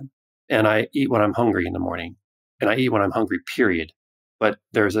not bad. And I eat when I'm hungry in the morning. And I eat when I'm hungry, period. But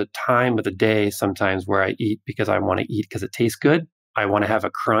there's a time of the day sometimes where I eat because I want to eat because it tastes good. I want to have a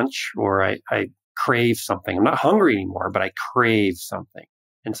crunch or I crave something. I'm not hungry anymore, but I crave something.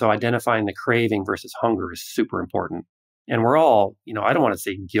 And so identifying the craving versus hunger is super important. And we're all, I don't want to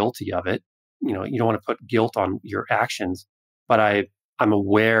say guilty of it. You don't want to put guilt on your actions, but I'm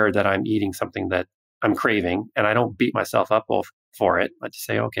aware that I'm eating something that I'm craving and I don't beat myself up for it. I just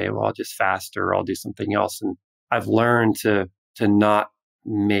say, okay, well, I'll just fast or I'll do something else. And I've learned to not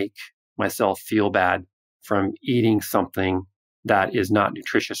make myself feel bad from eating something that is not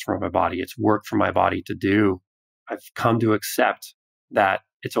nutritious for my body. It's work for my body to do. I've come to accept that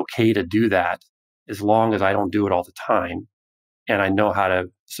it's okay to do that as long as I don't do it all the time. And I know how to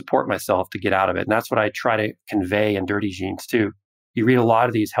support myself to get out of it. And that's what I try to convey in Dirty Genes too. You read a lot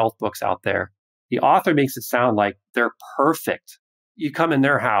of these health books out there. The author makes it sound like they're perfect. You come in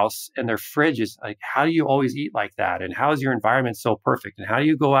their house and their fridge is like, how do you always eat like that? And how is your environment so perfect? And how do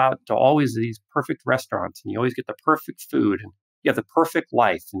you go out to always these perfect restaurants and you always get the perfect food and you have the perfect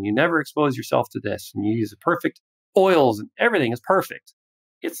life and you never expose yourself to this and you use the perfect oils and everything is perfect.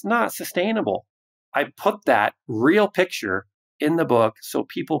 It's not sustainable. I put that real picture in the book so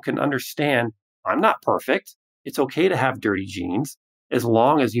people can understand I'm not perfect. It's okay to have dirty genes as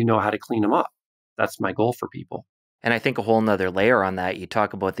long as you know how to clean them up. That's my goal for people. And I think a whole nother layer on that, you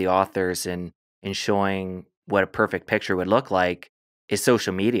talk about the authors and showing what a perfect picture would look like is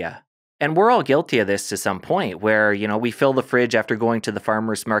social media. And we're all guilty of this to some point where, we fill the fridge after going to the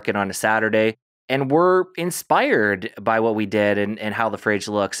farmer's market on a Saturday and we're inspired by what we did and how the fridge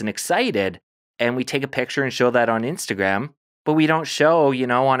looks and excited. And we take a picture and show that on Instagram, but we don't show,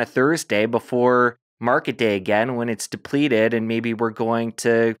 on a Thursday before market day again when it's depleted and maybe we're going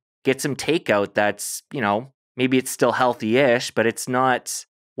to get some takeout that's, maybe it's still healthy-ish, but it's not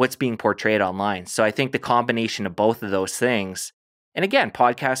what's being portrayed online. So I think the combination of both of those things, and again,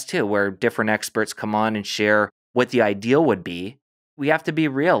 podcasts too, where different experts come on and share what the ideal would be, we have to be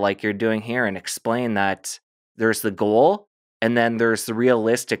real like you're doing here and explain that there's the goal and then there's the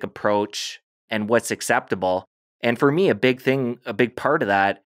realistic approach and what's acceptable. And for me, a big part of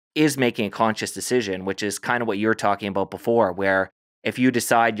that is making a conscious decision, which is kind of what you were talking about before, where if you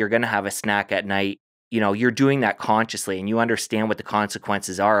decide you're going to have a snack at night, you're doing that consciously and you understand what the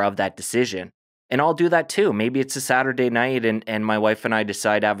consequences are of that decision. And I'll do that too. Maybe it's a Saturday night and my wife and I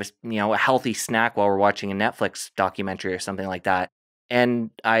decide to have a healthy snack while we're watching a Netflix documentary or something like that. And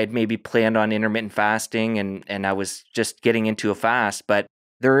I had maybe planned on intermittent fasting and I was just getting into a fast. But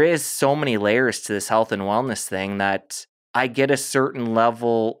there is so many layers to this health and wellness thing that I get a certain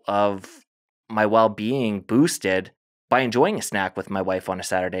level of my well-being boosted by enjoying a snack with my wife on a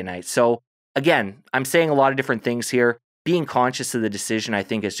Saturday night. So again, I'm saying a lot of different things here. Being conscious of the decision, I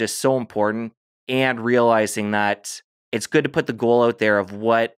think, is just so important, and realizing that it's good to put the goal out there of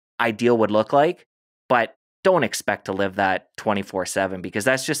what ideal would look like, but don't expect to live that 24/7 because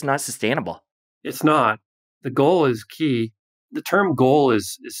that's just not sustainable. It's not. The goal is key. The term goal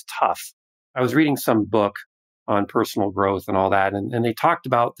is tough. I was reading some book on personal growth and all that, and they talked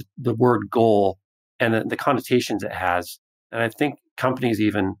about the word goal and the connotations it has. And I think companies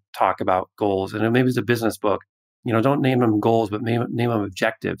even talk about goals. And maybe it's a business book. Don't name them goals, but name them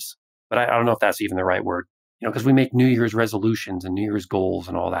objectives. But I don't know if that's even the right word. Because we make New Year's resolutions and New Year's goals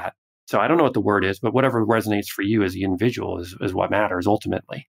and all that. So I don't know what the word is, but whatever resonates for you as the individual is what matters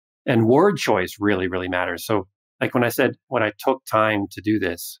ultimately. And word choice really, really matters. So like when I took time to do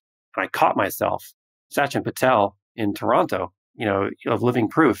this, and I caught myself, Sachin Patel in Toronto, of Living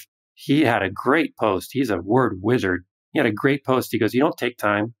Proof, he had a great post. He's a word wizard. He had a great post. He goes, you don't take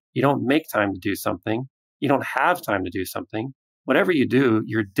time. You don't make time to do something. You don't have time to do something. Whatever you do,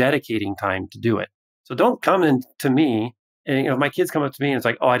 you're dedicating time to do it. So don't come in to me and my kids come up to me and it's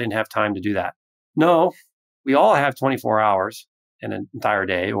like, oh, I didn't have time to do that. No, we all have 24 hours in an entire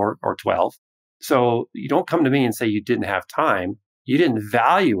day or 12. So you don't come to me and say you didn't have time. You didn't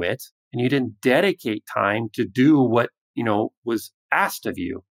value it and you didn't dedicate time to do what, was asked of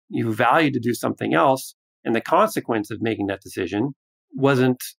you. You valued to do something else. And the consequence of making that decision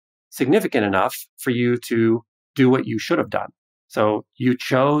wasn't significant enough for you to do what you should have done. So you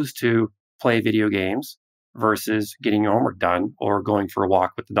chose to play video games versus getting your homework done or going for a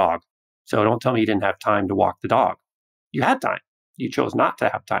walk with the dog. So don't tell me you didn't have time to walk the dog. You had time. You chose not to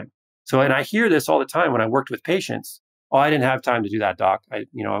have time. So, and I hear this all the time when I worked with patients. Oh, I didn't have time to do that, doc.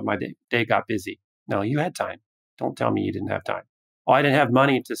 My day got busy. No, you had time. Don't tell me you didn't have time. Oh, I didn't have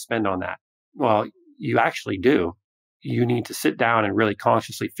money to spend on that. Well, you actually do. You need to sit down and really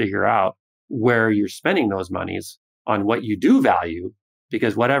consciously figure out where you're spending those monies on what you do value,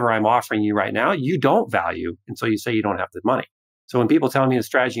 because whatever I'm offering you right now, you don't value. And so you say you don't have the money. So when people tell me the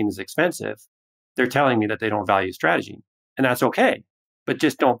strategy is expensive, they're telling me that they don't value strategy. And that's okay. But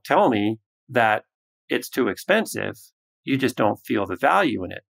just don't tell me that it's too expensive. You just don't feel the value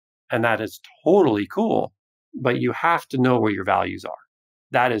in it. And that is totally cool. But you have to know where your values are.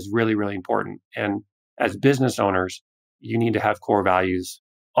 That is really, really important. And as business owners, you need to have core values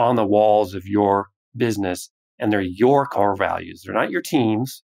on the walls of your business. And they're your core values. They're not your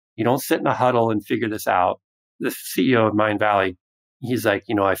team's. You don't sit in a huddle and figure this out. The CEO of Mind Valley, he's like,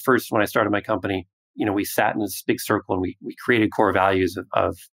 when I started my company, we sat in this big circle and we created core values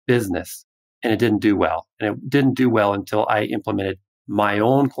of business, and it didn't do well. And it didn't do well until I implemented my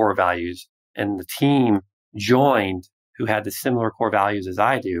own core values, and the team joined who had the similar core values as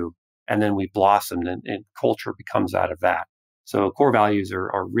I do. And then we blossomed and culture becomes out of that. So core values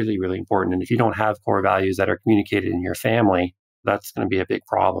are really, really important. And if you don't have core values that are communicated in your family, that's going to be a big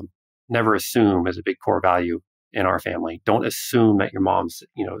problem. Never assume is a big core value in our family. Don't assume that your mom's,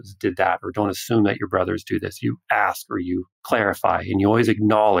 did that, or don't assume that your brothers do this. You ask or you clarify, and you always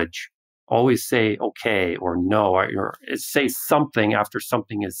acknowledge. Always say okay or no, or say something after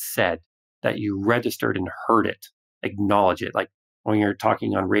something is said that you registered and heard it. Acknowledge it. Like when you're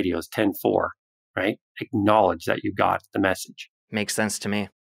talking on radios, 10-4, right? Acknowledge that you got the message. Makes sense to me.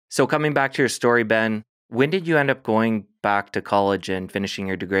 So coming back to your story, Ben, when did you end up going back to college and finishing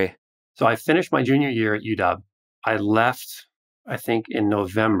your degree? So I finished my junior year at UW. I left, I think, in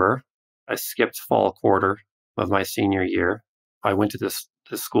November. I skipped fall quarter of my senior year. I went to this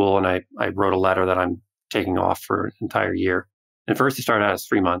school and I wrote a letter that I'm taking off for an entire year. And first it started out as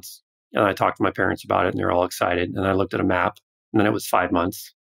 3 months. And I talked to my parents about it and they're all excited. And I looked at a map and then it was 5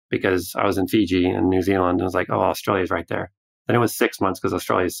 months because I was in Fiji and New Zealand. And I was like, oh, Australia's right there. Then it was 6 months because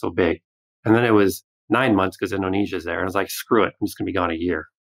Australia is so big. And then it was 9 months because Indonesia's there. And I was like, screw it. I'm just going to be gone a year.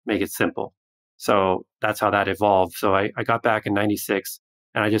 Make it simple. So that's how that evolved. So I got back in 96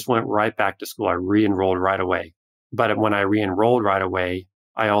 and I just went right back to school. I re-enrolled right away. But when I re-enrolled right away,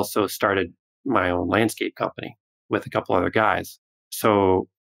 I also started my own landscape company with a couple other guys. So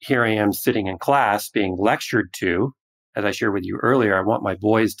here I am sitting in class being lectured to. As I shared with you earlier, I want my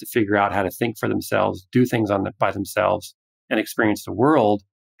boys to figure out how to think for themselves, do things by themselves, and experience the world,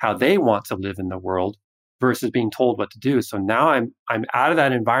 how they want to live in the world versus being told what to do. So now I'm out of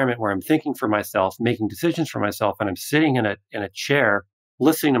that environment where I'm thinking for myself, making decisions for myself, and I'm sitting in a chair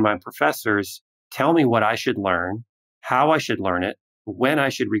listening to my professors tell me what I should learn, how I should learn it, when I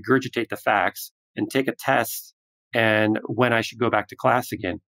should regurgitate the facts and take a test, and when I should go back to class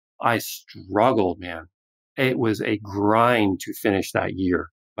again. I struggled, man. It was a grind to finish that year,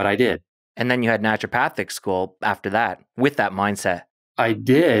 but I did. And then you had naturopathic school after that with that mindset. I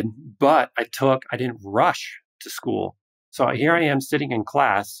did, but I didn't rush to school. So here I am sitting in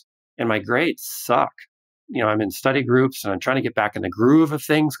class and my grades suck. I'm in study groups and I'm trying to get back in the groove of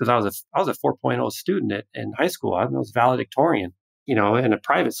things because I was a 4.0 student in high school. I was valedictorian. In a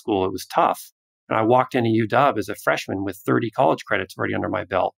private school, it was tough. And I walked into UW as a freshman with 30 college credits already under my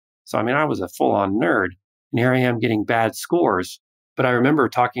belt. So, I was a full on nerd. And here I am getting bad scores. But I remember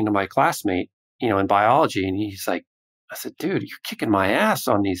talking to my classmate, in biology, and he's like, I said, dude, you're kicking my ass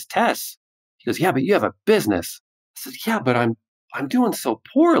on these tests. He goes, yeah, but you have a business. I said, yeah, but I'm doing so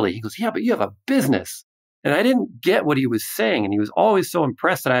poorly. He goes, yeah, but you have a business. And I didn't get what he was saying. And he was always so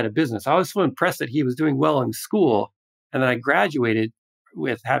impressed that I had a business. I was so impressed that he was doing well in school. And then I graduated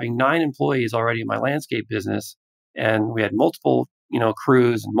with having 9 employees already in my landscape business. And we had multiple,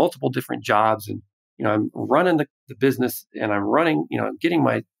 crews and multiple different jobs. And, I'm running the business and I'm running, getting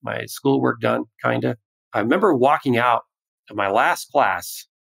my schoolwork done, kind of. I remember walking out of my last class.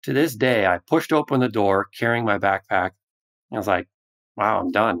 To this day, I pushed open the door carrying my backpack. I was like, wow,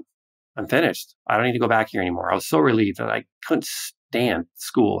 I'm done. I'm finished. I don't need to go back here anymore. I was so relieved that I couldn't stand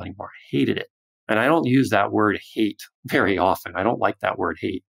school anymore. I hated it. And I don't use that word hate very often. I don't like that word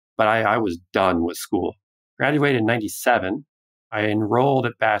hate, but I was done with school. Graduated in 97. I enrolled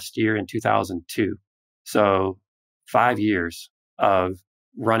at Bastyr in 2002. So 5 years of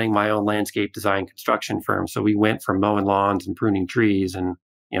running my own landscape design construction firm. So we went from mowing lawns and pruning trees and,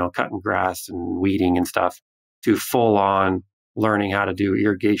 cutting grass and weeding and stuff to full on learning how to do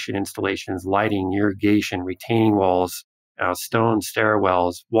irrigation installations, lighting, irrigation, retaining walls, stone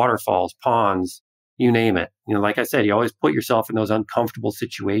stairwells, waterfalls, ponds, you name it. Like I said, you always put yourself in those uncomfortable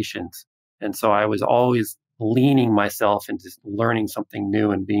situations. And so I was always leaning myself into learning something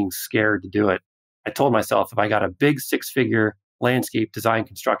new and being scared to do it. I told myself if I got a big 6-figure landscape design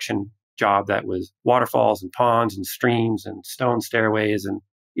construction job that was waterfalls and ponds and streams and stone stairways and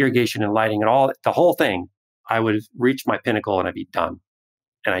irrigation and lighting and all the whole thing, I would reach my pinnacle and I'd be done.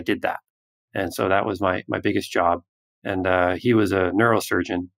 And I did that. And so that was my biggest job. And he was a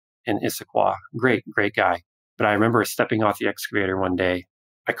neurosurgeon in Issaquah. Great, great guy. But I remember stepping off the excavator one day.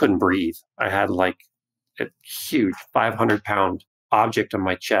 I couldn't breathe. I had like a huge 500-pound object on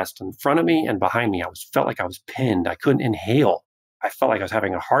my chest in front of me and behind me. Felt like I was pinned. I couldn't inhale. I felt like I was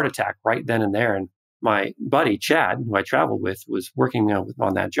having a heart attack right then and there. And my buddy, Chad, who I traveled with, was working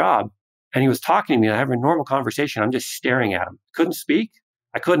on that job. And he was talking to me and having a normal conversation. I'm just staring at him. Couldn't speak.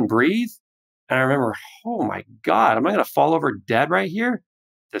 I couldn't breathe. And I remember, oh my God, am I going to fall over dead right here?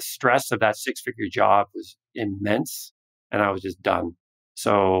 The stress of that 6-figure job was immense. And I was just done.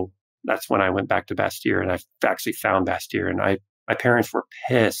 So that's when I went back to Bastyr, and I actually found Bastyr. And my parents were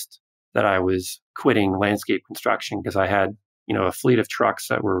pissed that I was quitting landscape construction because I had, a fleet of trucks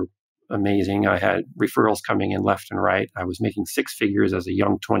that were amazing. I had referrals coming in left and right. I was making 6 figures as a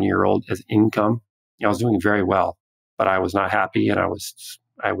young 20-year-old as income. I was doing very well, but I was not happy. And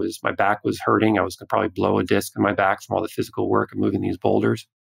my back was hurting. I was going to probably blow a disc in my back from all the physical work of moving these boulders.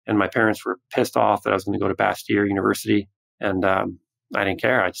 And my parents were pissed off that I was going to go to Bastyr University. And I didn't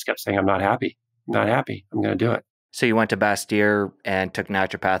care. I just kept saying, I'm not happy. I'm not happy. I'm going to do it. So you went to Bastyr and took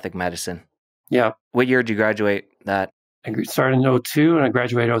naturopathic medicine. Yeah. What year did you graduate that? I started in 2002 and I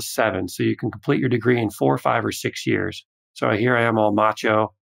graduated in 2007. So you can complete your degree in 4, 5, or 6 years. So here I am all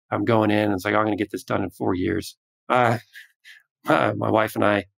macho. I'm going in and it's like, I'm going to get this done in 4 years. My wife and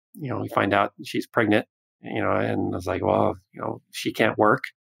I, we find out she's pregnant, and I was like, well, she can't work.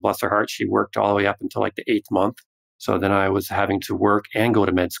 Bless her heart. She worked all the way up until like the 8th month. So then I was having to work and go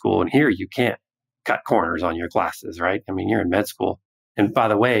to med school. And here you can't cut corners on your classes, right? I mean, you're in med school. And by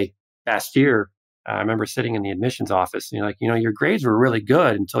the way, last year, I remember sitting in the admissions office and you're like, your grades were really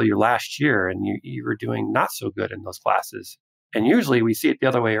good until your last year and you were doing not so good in those classes. And usually we see it the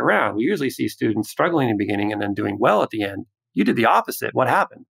other way around. We usually see students struggling in the beginning and then doing well at the end. You did the opposite. What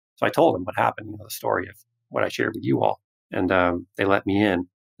happened? So I told them what happened, the story of what I shared with you all. And they let me in.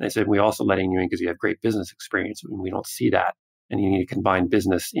 They said, we also letting you in because you have great business experience. And we don't see that. And you need to combine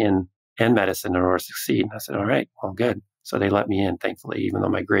business and medicine in order to succeed. And I said, all right, well, good. So they let me in, thankfully, even though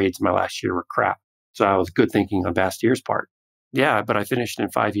my grades my last year were crap. So I was good thinking on Bastyr's part. Yeah, but I finished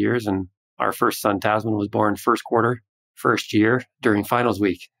in 5 years and our first son, Tasman, was born first quarter, first year during finals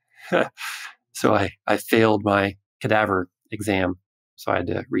week. So I failed my cadaver exam. So I had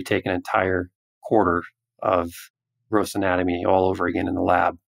to retake an entire quarter of gross anatomy all over again in the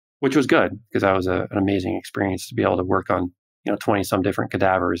lab, which was good because that was an amazing experience to be able to work on, 20 some different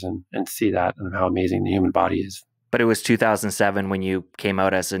cadavers and see that and how amazing the human body is. But it was 2007 when you came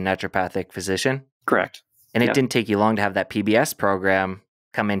out as a naturopathic physician? Correct. And it didn't take you long to have that PBS program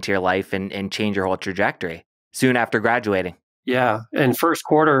come into your life and change your whole trajectory soon after graduating. Yeah. And first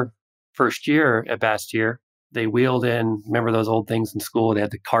quarter, first year at Bastyr, they wheeled in, remember those old things in school? They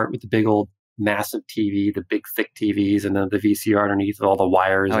had the cart with the big old massive TV, the big thick TVs, and then the VCR underneath with all the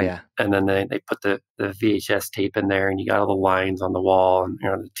wires. Oh, And, yeah. and then they put the VHS tape in there and you got all the lines on the wall and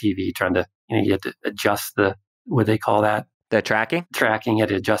the TV trying to, you had to adjust what they call that? The tracking? Tracking. You had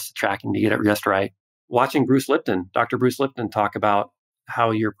to adjust the tracking to get it just right. Watching Dr. Bruce Lipton talk about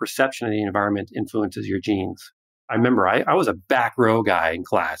how your perception of the environment influences your genes. I remember I was a back row guy in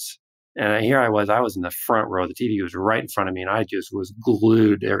class. And here I was in the front row. The TV was right in front of me, and I just was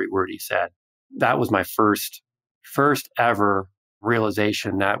glued to every word he said. That was my first ever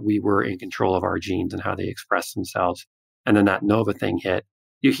realization that we were in control of our genes and how they express themselves. And then that Nova thing hit.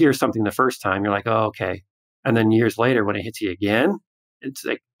 You hear something the first time, you're like, oh, okay. And then years later, when it hits you again, it's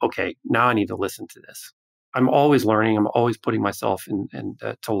like, okay, now I need to listen to this. I'm always learning. I'm always putting myself in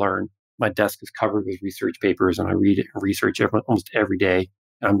to learn. My desk is covered with research papers, and I read it and research almost every day.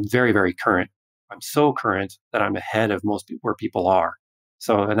 I'm very, very current. I'm so current that I'm ahead of most people where people are.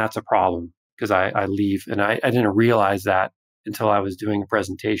 So, and that's a problem because I leave, and I didn't realize that until I was doing a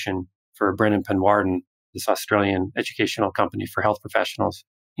presentation for Brendan Penwarden, this Australian educational company for health professionals.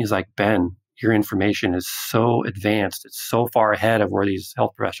 He's like, Ben, your information is so advanced. It's so far ahead of where these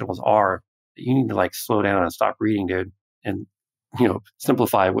health professionals are that you need to like slow down and stop reading, dude, and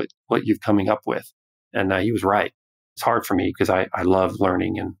simplify what you're coming up with. And he was right. It's hard for me because I love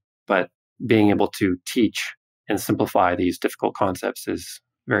learning, but being able to teach and simplify these difficult concepts is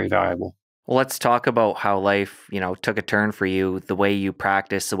very valuable. Well, let's talk about how life, took a turn for you, the way you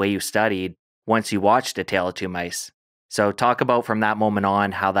practiced, the way you studied once you watched A Tale of Two Mice. So talk about from that moment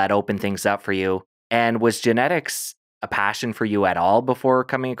on how that opened things up for you. And was genetics a passion for you at all before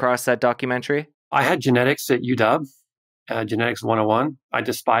coming across that documentary? I had genetics at UW, Genetics 101. I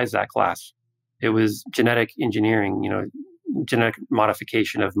despised that class. It was genetic engineering, genetic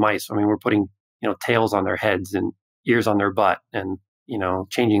modification of mice. I mean, we're putting, tails on their heads and ears on their butt and,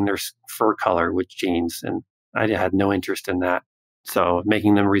 changing their fur color with genes. And I had no interest in that. So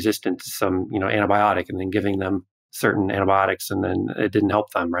making them resistant to some, antibiotic and then giving them certain antibiotics and then it didn't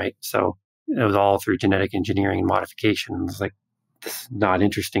help them, right? So it was all through genetic engineering and modification. It was like, this is not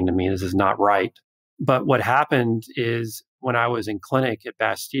interesting to me. This is not right. But what happened is when I was in clinic at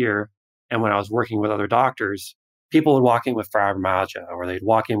Bastyr and when I was working with other doctors, people would walk in with fibromyalgia or they'd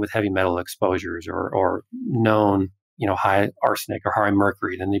walk in with heavy metal exposures or known, high arsenic or high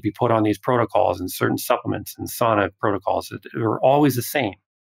mercury. Then they'd be put on these protocols and certain supplements and sauna protocols that were always the same.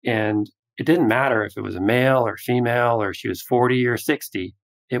 And it didn't matter if it was a male or female or she was 40 or 60.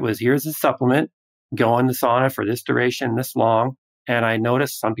 It was, here's a supplement, go in the sauna for this duration, this long. And I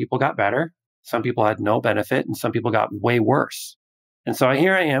noticed some people got better, some people had no benefit, and some people got way worse. And so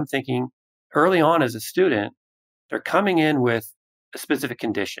here I am thinking early on as a student, they're coming in with a specific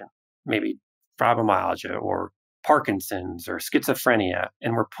condition, maybe fibromyalgia or Parkinson's or schizophrenia.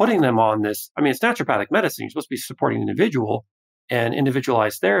 And we're putting them on this. I mean, it's naturopathic medicine. You're supposed to be supporting the individual and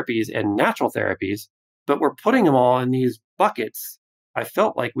individualized therapies and natural therapies, but we're putting them all in these buckets. I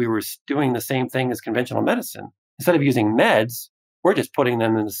felt like we were doing the same thing as conventional medicine. Instead of using meds, we're just putting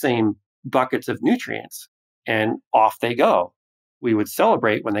them in the same buckets of nutrients and off they go. We would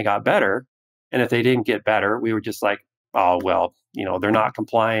celebrate when they got better. And if they didn't get better, we were just like, oh, well, they're not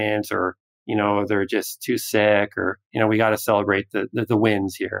compliant or, they're just too sick or, we got to celebrate the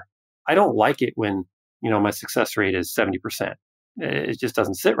wins here. I don't like it when, my success rate is 70%. It just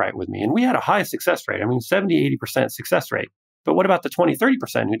doesn't sit right with me. And we had a high success rate. I mean, 70, 80% success rate. But what about the 20,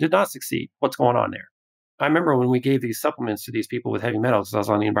 30% who did not succeed? What's going on there? I remember when we gave these supplements to these people with heavy metals, because I was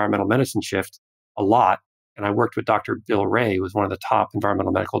on the environmental medicine shift a lot. And I worked with Dr. Bill Ray, who was one of the top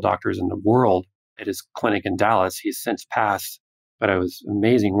environmental medical doctors in the world at his clinic in Dallas. He's since passed, but it was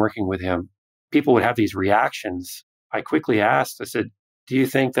amazing working with him. People would have these reactions. I quickly asked, I said, do you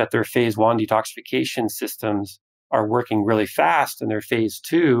think that their phase 1 detoxification systems are working really fast and their phase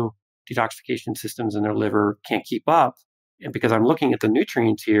 2 detoxification systems in their liver can't keep up? And because I'm looking at the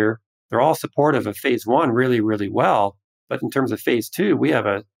nutrients here, they're all supportive of phase 1 really, really well. But in terms of phase 2, we have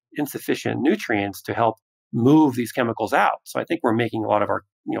insufficient nutrients to help move these chemicals out. So I think we're making a lot of our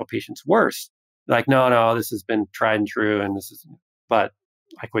patients worse. Like, no, this has been tried and true. But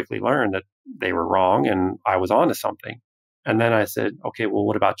I quickly learned that they were wrong and I was onto something. And then I said, okay, well,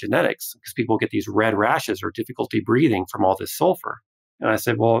 what about genetics? Because people get these red rashes or difficulty breathing from all this sulfur. And I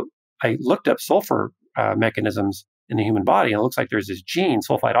said, well, I looked up sulfur mechanisms in the human body. And it looks like there's this gene,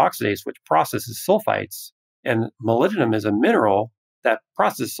 sulfite oxidase, which processes sulfites. And molybdenum is a mineral that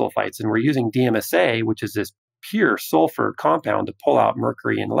processes sulfites. And we're using DMSA, which is this pure sulfur compound to pull out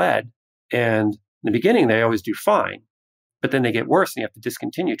mercury and lead. And in the beginning, they always do fine. but then they get worse and you have to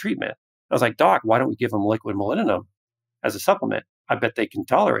discontinue treatment. I was like, Doc, why don't we give them liquid molybdenum as a supplement? I bet they can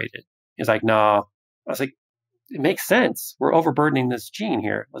tolerate it. He's like, no. I was like, it makes sense. We're overburdening this gene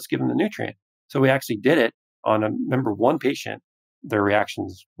here. Let's give them the nutrient. So we actually did it on one patient. Their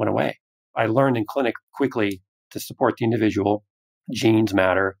reactions went away. I learned in clinic quickly to support the individual. Genes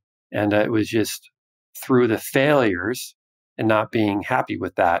matter. And it was just through the failures and not being happy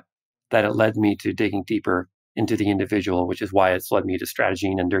with that it led me to digging deeper into the individual, which is why it's led me to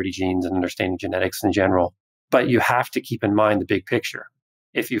strategene and dirty genes and understanding genetics in general. But you have to keep in mind the big picture.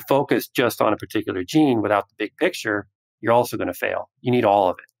 If you focus just on a particular gene without the big picture, you're also going to fail. You need all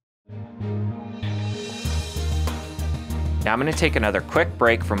of it. Now I'm going to take another quick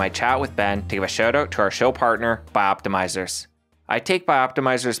break from my chat with Ben to give a shout out to our show partner, Bioptimizers. I take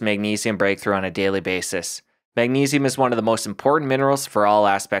Bioptimizers Magnesium Breakthrough on a daily basis. Magnesium is one of the most important minerals for all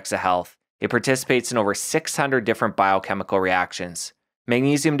aspects of health. It participates in over 600 different biochemical reactions.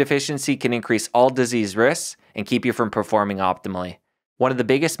 Magnesium deficiency can increase all disease risks and keep you from performing optimally. One of the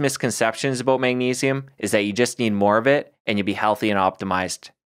biggest misconceptions about magnesium is that you just need more of it and you'll be healthy and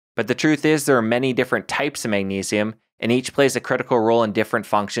optimized. But the truth is there are many different types of magnesium, and each plays a critical role in different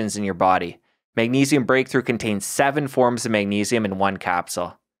functions in your body. Magnesium Breakthrough contains 7 forms of magnesium in one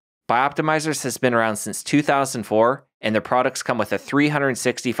capsule. Bioptimizers has been around since 2004, and their products come with a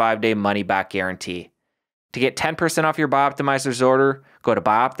 365-day money-back guarantee. To get 10% off your Bioptimizers order, go to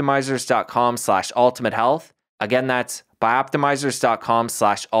bioptimizers.com/ultimatehealth. Again, that's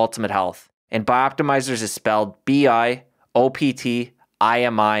bioptimizers.com/ultimatehealth. And Bioptimizers is spelled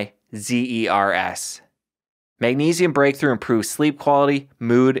BIOPTIMIZERS. Magnesium Breakthrough improves sleep quality,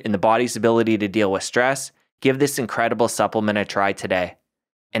 mood, and the body's ability to deal with stress. Give this incredible supplement a try today.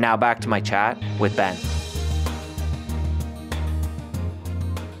 And now back to my chat with Ben.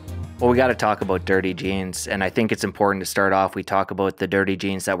 Well, we got to talk about dirty genes, and I think it's important to start off. We talk about the dirty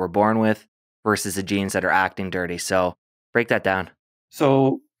genes that we're born with versus the genes that are acting dirty. So break that down.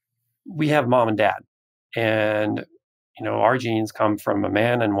 So we have mom and dad, and our genes come from a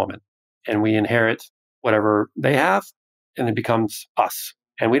man and woman, and we inherit whatever they have, and it becomes us.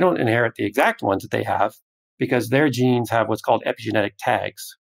 And we don't inherit the exact ones that they have because their genes have what's called epigenetic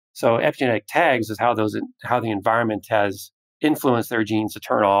tags. So epigenetic tags is how the environment has influenced their genes to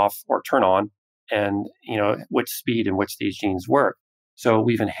turn off or turn on, and which speed in which these genes work. So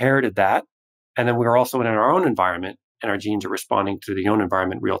we've inherited that, and then we're also in our own environment, and our genes are responding to the own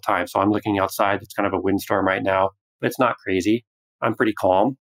environment real time. So I'm looking outside; it's kind of a windstorm right now, but it's not crazy. I'm pretty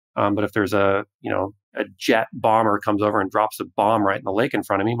calm. But if there's a jet bomber comes over and drops a bomb right in the lake in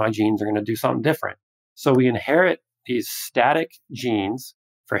front of me, my genes are going to do something different. So we inherit these static genes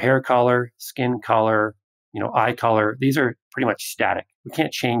for hair color, skin color, eye color. These are pretty much static. We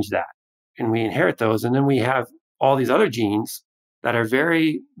can't change that. And we inherit those. And then we have all these other genes that are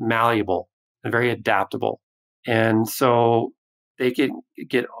very malleable and very adaptable. And so they can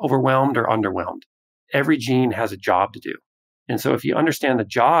get overwhelmed or underwhelmed. Every gene has a job to do. And so if you understand the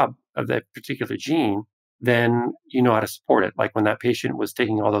job of that particular gene, then you know how to support it. Like when that patient was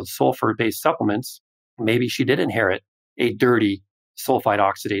taking all those sulfur-based supplements, maybe she did inherit a dirty sulfide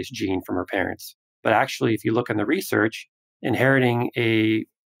oxidase gene from her parents. But actually, if you look in the research, inheriting a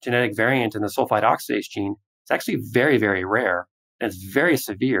genetic variant in the sulfide oxidase gene is actually very, very rare. And it's very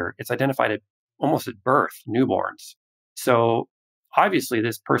severe. It's identified almost at birth, newborns. So obviously,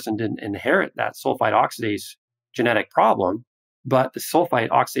 this person didn't inherit that sulfide oxidase genetic problem, but the sulfide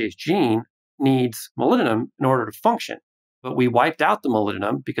oxidase gene needs molybdenum in order to function. But we wiped out the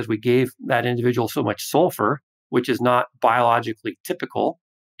molybdenum because we gave that individual so much sulfur, which is not biologically typical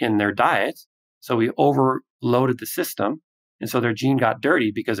in their diet. So we overloaded the system. And so their gene got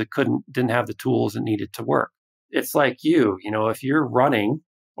dirty because it didn't have the tools it needed to work. It's like if you're running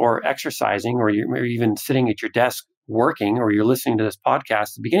or exercising, or you're even sitting at your desk working, or you're listening to this podcast,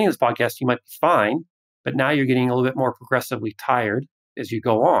 at the beginning of this podcast, you might be fine, but now you're getting a little bit more progressively tired as you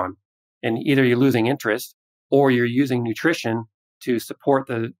go on. And either you're losing interest or you're using nutrition to support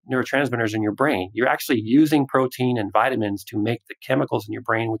the neurotransmitters in your brain. You're actually using protein and vitamins to make the chemicals in your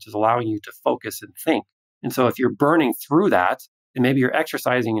brain, which is allowing you to focus and think. And so if you're burning through that, then maybe you're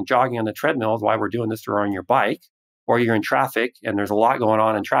exercising and jogging on the treadmill while we're doing this, or on your bike, or you're in traffic and there's a lot going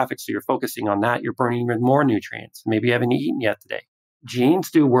on in traffic. So you're focusing on that. You're burning even more nutrients. Maybe you haven't eaten yet today.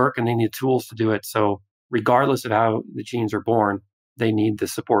 Genes do work and they need tools to do it. So regardless of how the genes are born, they need the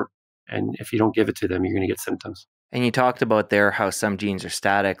support. And if you don't give it to them, you're going to get symptoms. And you talked about there how some genes are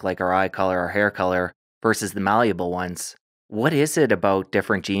static, like our eye color, our hair color, versus the malleable ones. What is it about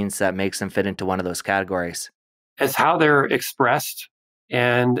different genes that makes them fit into one of those categories? It's how they're expressed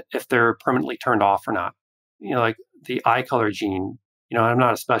and if they're permanently turned off or not. Like the eye color gene, I'm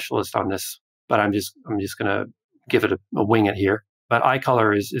not a specialist on this, but I'm just going to give it a wing it here. But eye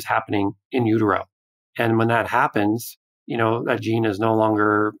color is happening in utero. And when that happens, that gene is no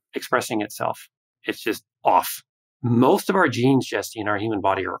longer expressing itself. It's just off. Most of our genes, Jesse, in our human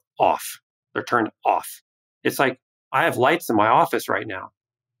body are off. They're turned off. It's like I have lights in my office right now.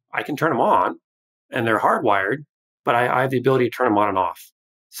 I can turn them on and they're hardwired, but I have the ability to turn them on and off.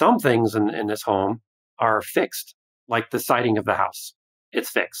 Some things in this home are fixed, like the siding of the house. It's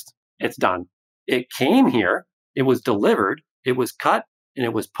fixed. It's done. It came here. It was delivered. It was cut and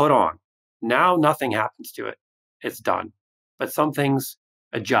it was put on. Now nothing happens to it. It's done. But some things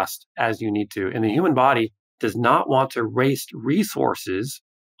adjust as you need to. And the human body does not want to waste resources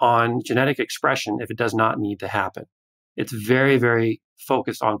on genetic expression if it does not need to happen. It's very, very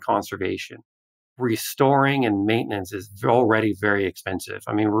focused on conservation. Restoring and maintenance is already very expensive.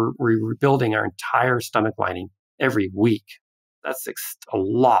 I mean, we're rebuilding our entire stomach lining every week. That's a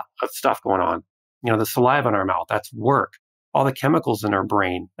lot of stuff going on. The saliva in our mouth, that's work. All the chemicals in our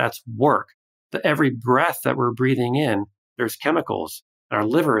brain, that's work. Every breath that we're breathing in, there's chemicals. And our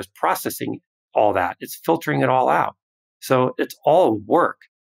liver is processing all that. It's filtering it all out. So it's all work.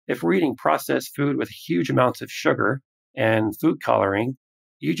 If we're eating processed food with huge amounts of sugar and food coloring,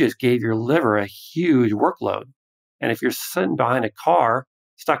 you just gave your liver a huge workload. And if you're sitting behind a car,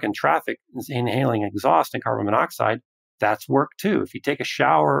 stuck in traffic, inhaling exhaust and carbon monoxide, that's work too. If you take a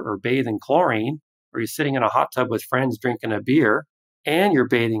shower or bathe in chlorine, or you're sitting in a hot tub with friends drinking a beer, and you're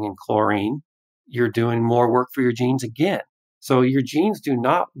bathing in chlorine, you're doing more work for your genes again. So your genes do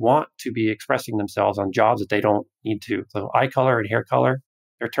not want to be expressing themselves on jobs that they don't need to. So eye color and hair color,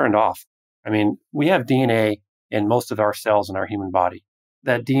 they're turned off. I mean, we have DNA in most of our cells in our human body.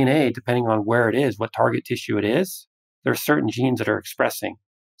 That DNA, depending on where it is, what target tissue it is, there are certain genes that are expressing.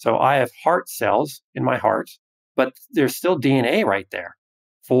 So I have heart cells in my heart, but there's still DNA right there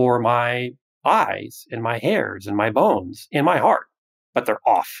for my eyes and my hairs and my bones in my heart, but they're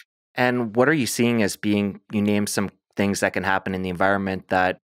off. And what are you seeing as being, you name some things that can happen in the environment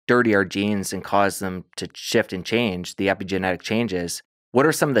that dirty our genes and cause them to shift and change, the epigenetic changes? What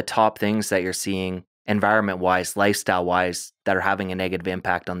are some of the top things that you're seeing environment-wise, lifestyle-wise, that are having a negative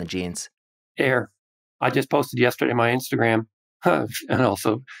impact on the genes? Air. I just posted yesterday on my Instagram, and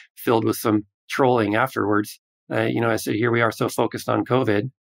also filled with some trolling afterwards. I said, here we are so focused on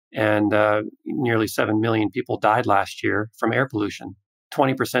COVID, and nearly 7 million people died last year from air pollution.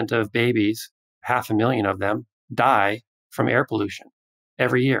 20% of babies, 500,000 of them, die from air pollution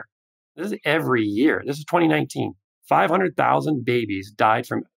every year. This is every year. This is 2019. 500,000 babies died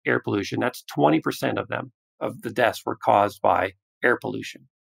from air pollution. That's 20% of them, of the deaths were caused by air pollution.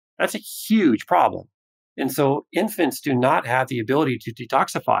 That's a huge problem. And so infants do not have the ability to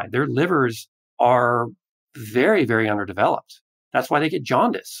detoxify. Their livers are very, very underdeveloped. That's why they get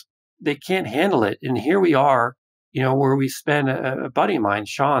jaundice. They can't handle it. And here we are, where we spend, a buddy of mine,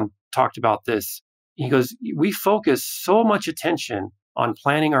 Sean, talked about this. He goes, we focus so much attention on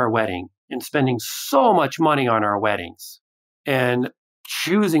planning our wedding and spending so much money on our weddings and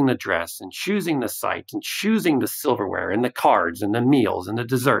choosing the dress and choosing the site and choosing the silverware and the cards and the meals and the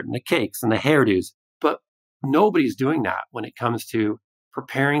dessert and the cakes and the hairdos. But nobody's doing that when it comes to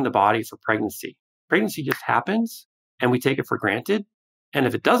preparing the body for pregnancy. Pregnancy just happens and we take it for granted. And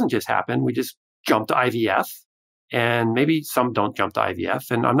if it doesn't just happen, we just jump to IVF. And maybe some don't jump to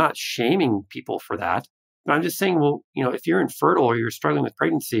IVF. And I'm not shaming people for that. But I'm just saying, well, if you're infertile or you're struggling with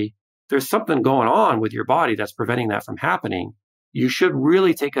pregnancy, there's something going on with your body that's preventing that from happening. You should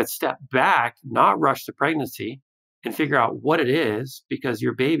really take a step back, not rush to pregnancy, and figure out what it is, because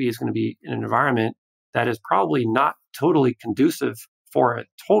your baby is going to be in an environment that is probably not totally conducive for a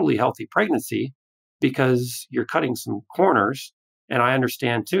totally healthy pregnancy, because you're cutting some corners. And I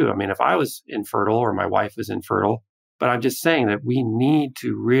understand too. I mean, if I was infertile or my wife was infertile, but I'm just saying that we need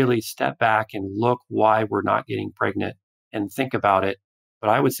to really step back and look why we're not getting pregnant and think about it. But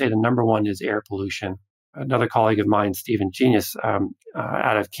I would say the number one is air pollution. Another colleague of mine, Stephen Genius,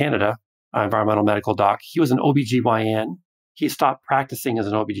 out of Canada, environmental medical doc, he was an OBGYN. He stopped practicing as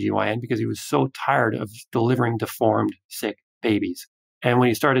an OBGYN because he was so tired of delivering deformed, sick babies. And when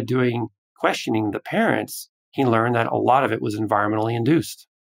he started questioning the parents, he learned that a lot of it was environmentally induced.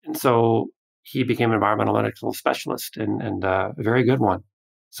 And so he became an environmental medical specialist and a very good one.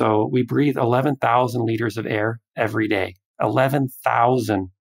 So we breathe 11,000 liters of air every day, 11,000.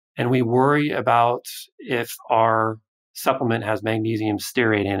 And we worry about if our supplement has magnesium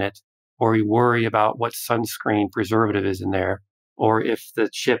stearate in it, or we worry about what sunscreen preservative is in there, or if the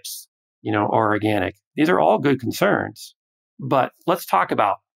chips, are organic. These are all good concerns. But let's talk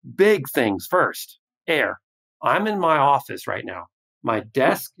about big things first. Air. I'm in my office right now. My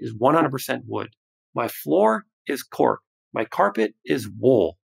desk is 100% wood. My floor is cork. My carpet is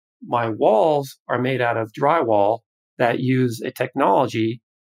wool. My walls are made out of drywall that use a technology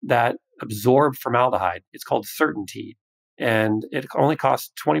that absorbs formaldehyde. It's called Certainty, and it only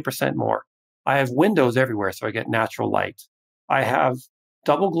costs 20% more. I have windows everywhere, so I get natural light. I have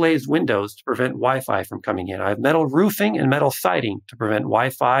double glazed windows to prevent Wi-Fi from coming in. I have metal roofing and metal siding to prevent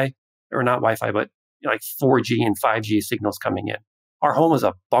Wi-Fi, or not Wi-Fi, but like 4G and 5G signals coming in. Our home is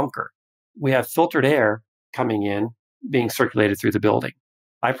a bunker. We have filtered air coming in, being circulated through the building.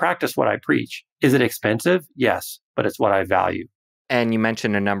 I practice what I preach. Is it expensive? Yes, but it's what I value. And you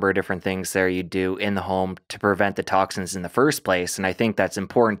mentioned a number of different things there you do in the home to prevent the toxins in the first place. And I think that's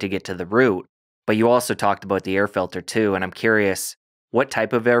important to get to the root. But you also talked about the air filter too. And I'm curious, what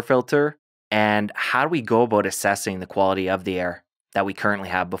type of air filter and how do we go about assessing the quality of the air that we currently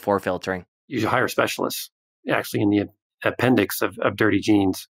have before filtering? You should hire specialists. Actually, in the appendix of Dirty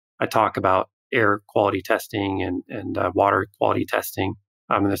Genes, I talk about air quality testing and water quality testing.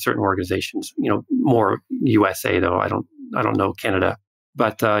 And there's certain organizations, more USA though. I don't know Canada,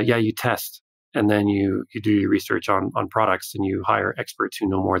 but you test, and then you do your research on products, and you hire experts who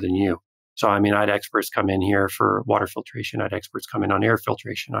know more than you. So I had experts come in here for water filtration. I had experts come in on air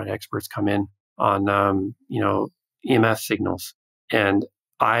filtration. I had experts come in on EMF signals, and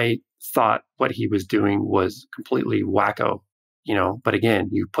I thought what he was doing was completely wacko. But again,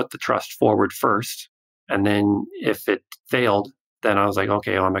 you put the trust forward first, and then if it failed, then I was like,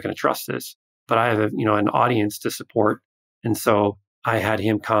 okay, well, I'm not going to trust this. But I have an audience to support. And so I had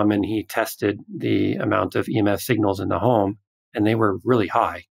him come and he tested the amount of EMF signals in the home, and they were really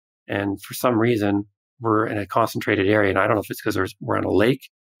high. And for some reason, we're in a concentrated area. And I don't know if it's because we're on a lake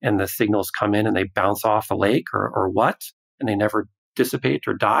and the signals come in and they bounce off the lake or what, and they never dissipate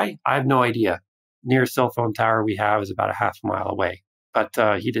or die. I have no idea. Nearest cell phone tower we have is about a half a mile away. But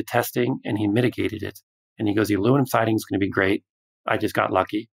he did testing and he mitigated it. And he goes, the aluminum siding is going to be great. I just got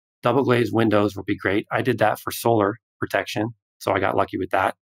lucky. Double glazed windows will be great. I did that for solar protection, so I got lucky with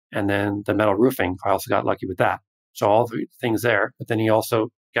that. And then the metal roofing, I also got lucky with that. So all the things there. But then he also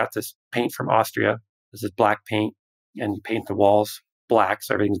got this paint from Austria. This is black paint, and you paint the walls black,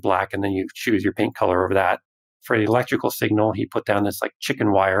 so everything's black, and then you choose your paint color over that. For the electrical signal, he put down this like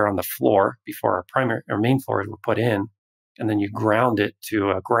chicken wire on the floor before our main floors were put in, and then you ground it to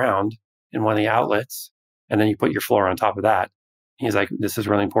a ground in one of the outlets, and then you put your floor on top of that. He's like, this is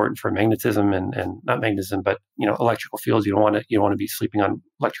really important for magnetism and not magnetism, but electrical fields. You don't want to be sleeping on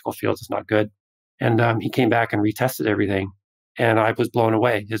electrical fields. It's not good. And he came back and retested everything, and I was blown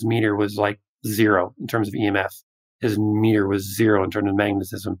away. His meter was like 0 in terms of EMF. His meter was 0 in terms of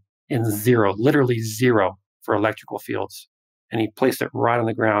magnetism, and 0, literally 0 for electrical fields. And he placed it right on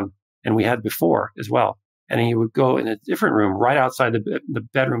the ground. And we had before as well. And he would go in a different room right outside the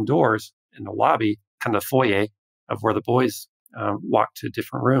bedroom doors in the lobby, kind of the foyer of where the boys walked to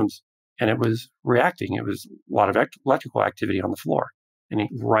different rooms, and it was reacting. It was a lot of electrical activity on the floor. And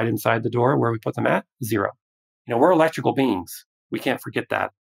right inside the door where we put them at, 0. We're electrical beings. We can't forget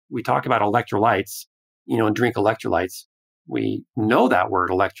that. We talk about electrolytes, and drink electrolytes. We know that word,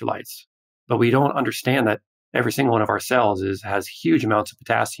 electrolytes, but we don't understand that every single one of our cells has huge amounts of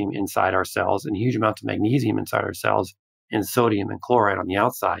potassium inside our cells and huge amounts of magnesium inside our cells and sodium and chloride on the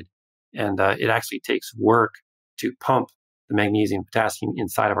outside. And it actually takes work to pump the magnesium, potassium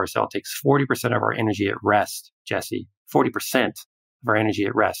inside of our cell. It takes 40% of our energy at rest, Jesse, 40% of our energy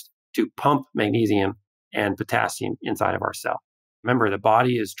at rest to pump magnesium and potassium inside of our cell. Remember, the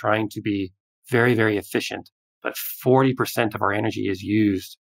body is trying to be very, very efficient, but 40% of our energy is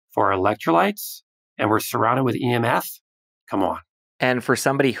used for electrolytes, and we're surrounded with EMF. Come on. And for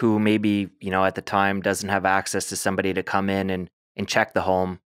somebody who maybe, at the time doesn't have access to somebody to come in and check the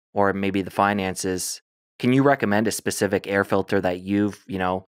home or maybe the finances, can you recommend a specific air filter that you've,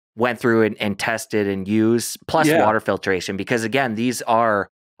 went through and tested and used, plus water filtration? Because again,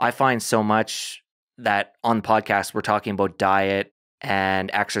 I find so much that on the podcast, we're talking about diet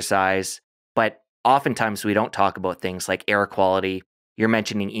and exercise, but oftentimes we don't talk about things like air quality. You're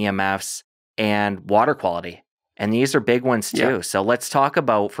mentioning EMFs and water quality. And these are big ones too. Yeah. So let's talk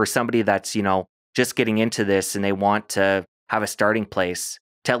about, for somebody that's, just getting into this and they want to have a starting place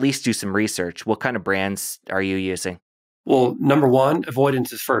to at least do some research. What kind of brands are you using? Well, number one,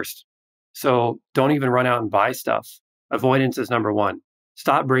 avoidance is first. So don't even run out and buy stuff. Avoidance is number one.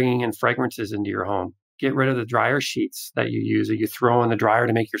 Stop bringing in fragrances into your home. Get rid of the dryer sheets that you use or you throw in the dryer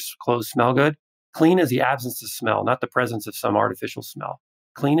to make your clothes smell good. Clean is the absence of smell, not the presence of some artificial smell.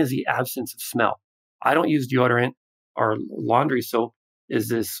 Clean is the absence of smell. I don't use deodorant. Our laundry soap is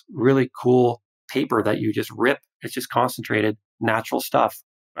this really cool paper that you just rip. It's just concentrated, natural stuff.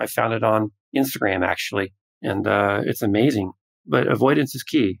 I found it on Instagram, actually, and it's amazing. But avoidance is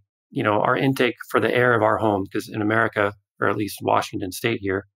key. Our intake for the air of our home, because in America, or at least Washington State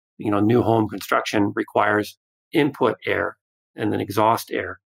here, new home construction requires input air and then exhaust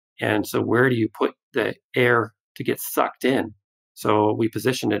air. And so where do you put the air to get sucked in? So we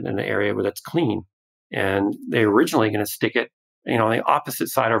positioned it in an area where that's clean. And they're originally going to stick it, on the opposite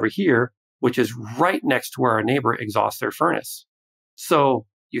side over here, which is right next to where our neighbor exhausts their furnace. So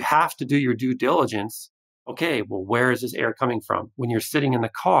you have to do your due diligence. Okay, well, where is this air coming from? When you're sitting in the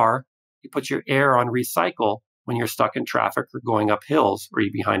car, you put your air on recycle when you're stuck in traffic or going up hills or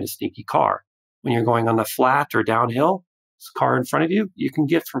you're behind a sneaky car. When you're going on the flat or downhill, this car in front of you, you can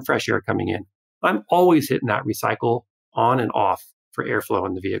get some fresh air coming in. I'm always hitting that recycle on and off for airflow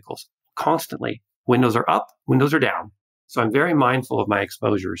in the vehicles, constantly. Windows are up, windows are down. So I'm very mindful of my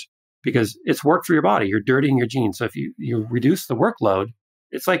exposures because it's work for your body. You're dirtying your genes. So if you reduce the workload,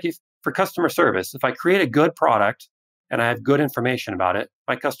 it's like for customer service, if I create a good product and I have good information about it,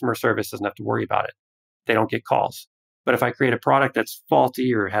 my customer service doesn't have to worry about it. They don't get calls. But if I create a product that's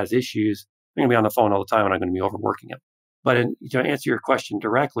faulty or has issues, I'm going to be on the phone all the time and I'm going to be overworking it. But to answer your question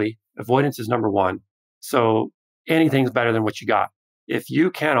directly, avoidance is number one. So anything's better than what you got. If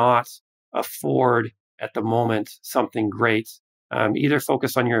you cannot afford at the moment something great, either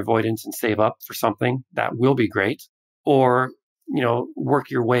focus on your avoidance and save up for something that will be great, or work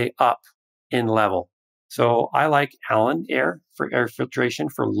your way up in level. So I like Allen air for air filtration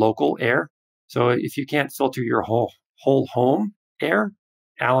for local air. So if you can't filter your whole home air,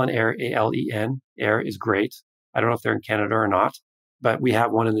 Allen air, ALEN air is great. I don't know if they're in Canada or not, but we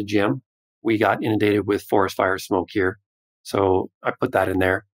have one in the gym. We got inundated with forest fire smoke here. So I put that in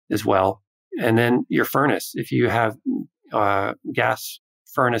there as well. And then your furnace, if you have gas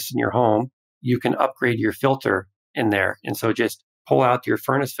furnace in your home, you can upgrade your filter in there. And so just pull out your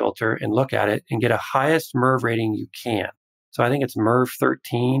furnace filter and look at it and get a highest MERV rating you can. So I think it's MERV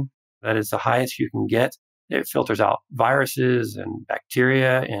 13. That is the highest you can get. It filters out viruses and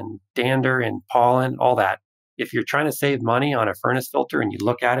bacteria and dander and pollen, all that. If you're trying to save money on a furnace filter and you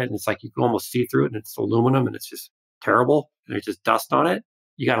look at it and it's like you can almost see through it and it's aluminum and it's just terrible and there's just dust on it,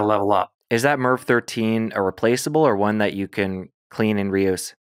 you got to level up. Is that MERV 13 a replaceable or one that you can clean and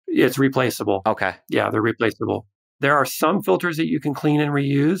reuse? It's replaceable. Okay. Yeah, they're replaceable. There are some filters that you can clean and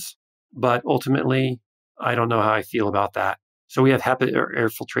reuse, but ultimately, I don't know how I feel about that. So we have HEPA air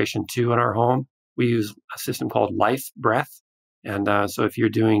filtration too in our home. We use a system called Life Breath. And so if you're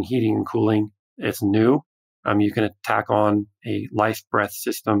doing heating and cooling, it's new. You can tack on a Life Breath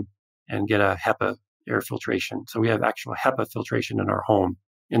system and get a HEPA air filtration. So we have actual HEPA filtration in our home.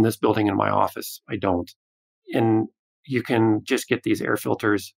 In this building, in my office, I don't. And you can just get these air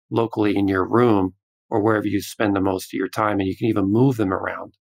filters locally in your room or wherever you spend the most of your time, and you can even move them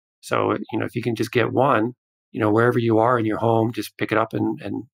around. So, if you can just get one, wherever you are in your home, just pick it up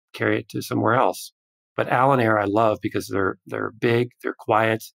and carry it to somewhere else. But Allen Air I love because they're big, they're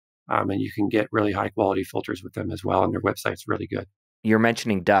quiet, and you can get really high quality filters with them as well. And their website's really good. You're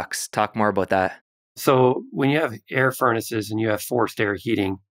mentioning ducts. Talk more about that. So when you have air furnaces and you have forced air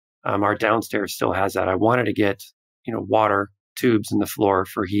heating, our downstairs still has that. I wanted to get, water tubes in the floor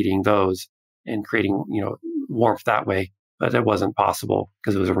for heating those and creating, warmth that way, but that wasn't possible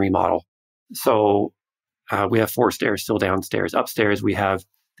because it was a remodel. So we have forced air still downstairs. Upstairs, we have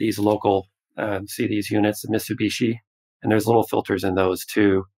these local, see these units, the Mitsubishi, and there's little filters in those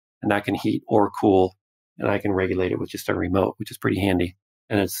too, and that can heat or cool, and I can regulate it with just a remote, which is pretty handy,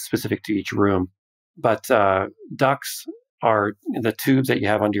 and it's specific to each room. But ducts are the tubes that you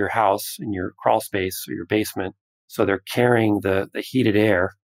have under your house in your crawl space or your basement. So they're carrying the heated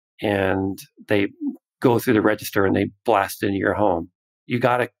air and they go through the register and they blast into your home. You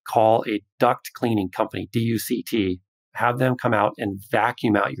got to call a duct cleaning company, DUCT, have them come out and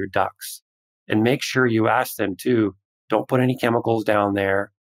vacuum out your ducts and make sure you ask them too, don't put any chemicals down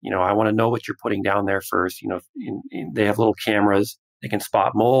there. I want to know what you're putting down there first. They have little cameras. They can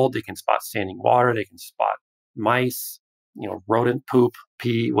spot mold, they can spot standing water, they can spot mice, rodent poop,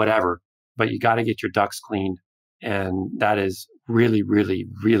 pee, whatever. But you got to get your ducts cleaned. And that is really, really,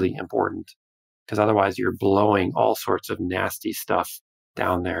 really important because otherwise you're blowing all sorts of nasty stuff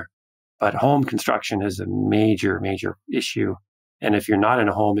down there. But home construction is a major, major issue. And if you're not in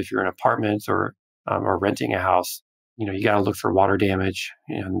a home, if you're in an apartment or renting a house, you got to look for water damage.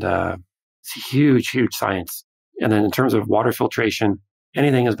 And it's a huge, huge science. And then in terms of water filtration,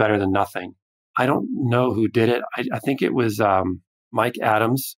 anything is better than nothing. I don't know who did it. I think it was Mike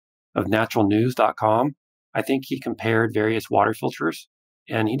Adams of naturalnews.com. I think he compared various water filters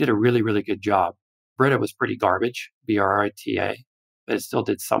and he did a really, really good job. Brita was pretty garbage, Brita, but it still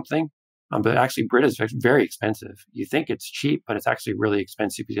did something. But actually, Brita is very expensive. You think it's cheap, but it's actually really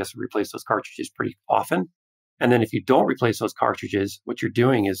expensive because you have to replace those cartridges pretty often. And then if you don't replace those cartridges, what you're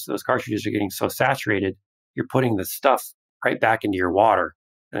doing is those cartridges are getting so saturated, you're putting the stuff right back into your water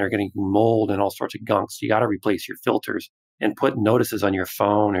and they're getting mold and all sorts of gunk. So you got to replace your filters and put notices on your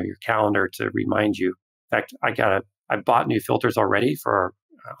phone or your calendar to remind you. In fact, I bought new filters already for our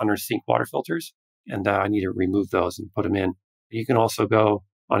under sink water filters, and I need to remove those and put them in. You can also go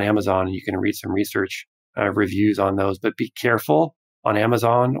on Amazon and you can read some research reviews on those, but be careful on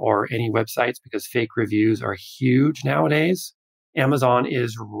Amazon or any websites because fake reviews are huge nowadays. Amazon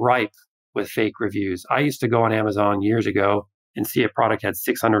is ripe with fake reviews. I used to go on Amazon years ago and see a product had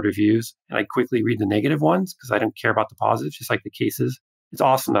 600 reviews, and I'd quickly read the negative ones because I don't care about the positives, just like the cases. It's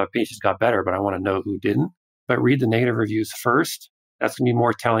awesome that patients got better, but I want to know who didn't. But read the negative reviews first. That's going to be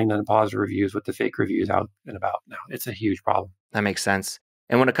more telling than the positive reviews with the fake reviews out and about now. It's a huge problem. That makes sense.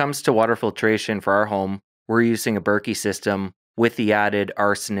 And when it comes to water filtration for our home, we're using a Berkey system with the added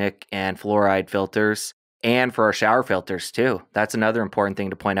arsenic and fluoride filters, and for our shower filters too. That's another important thing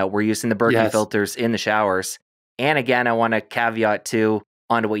to point out. We're using the Berkey filters in the showers. And again, I want to caveat too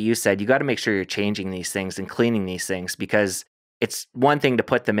onto what you said. You got to make sure you're changing these things and cleaning these things, because it's one thing to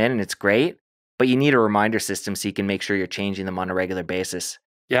put them in and it's great, but you need a reminder system so you can make sure you're changing them on a regular basis.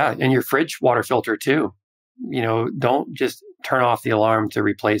 Yeah, and your fridge water filter too. Don't just turn off the alarm to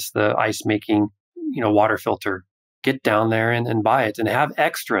replace the ice making, water filter. Get down there and buy it and have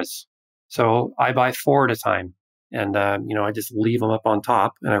extras. So I buy 4 at a time, and I just leave them up on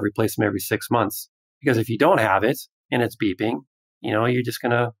top and I replace them every 6 months. Because if you don't have it and it's beeping, you're just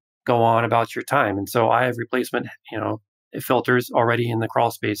going to go on about your time. And so I have replacement, filters already in the crawl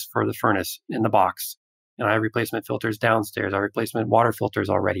space for the furnace in the box. I have replacement filters downstairs. I have replacement water filters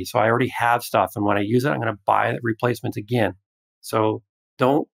already. So I already have stuff. And when I use it, I'm going to buy the replacements again. So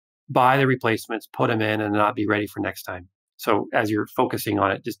don't buy the replacements, put them in, and not be ready for next time. So as you're focusing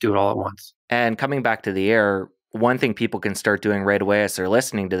on it, just do it all at once. And coming back to the air, one thing people can start doing right away as they're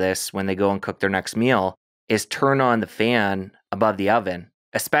listening to this when they go and cook their next meal is turn on the fan above the oven,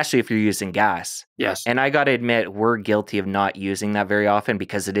 especially if you're using gas. Yes. And I got to admit, we're guilty of not using that very often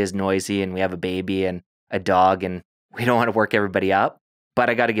because it is noisy and we have a baby and a dog and we don't want to work everybody up. But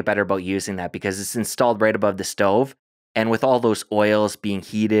I got to get better about using that because it's installed right above the stove. And with all those oils being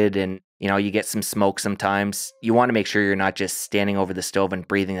heated and, you get some smoke sometimes, you want to make sure you're not just standing over the stove and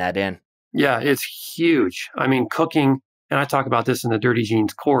breathing that in. Yeah, it's huge. I mean, cooking, and I talk about this in the Dirty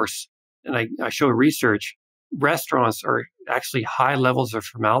Genes course, and I show research, restaurants are actually high levels of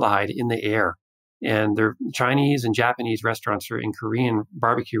formaldehyde in the air. And they're Chinese and Japanese restaurants and Korean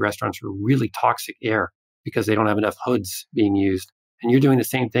barbecue restaurants are really toxic air because they don't have enough hoods being used. And you're doing the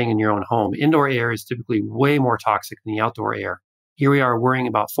same thing in your own home. Indoor air is typically way more toxic than the outdoor air. Here we are worrying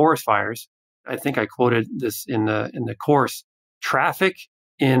about forest fires. I think I quoted this in the course. Traffic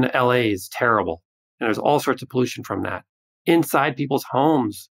in LA is terrible. And there's all sorts of pollution from that. Inside people's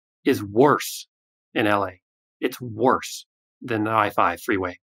homes is worse in LA. It's worse than the I-5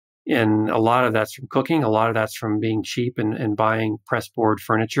 freeway. And a lot of that's from cooking. A lot of that's from being cheap and buying pressboard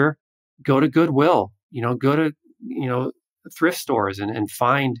furniture. Go to Goodwill, go to, thrift stores and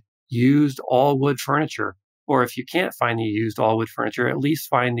find used all wood furniture. Or if you can't find the used all wood furniture, at least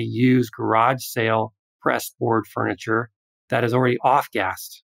find the used garage sale pressboard furniture that is already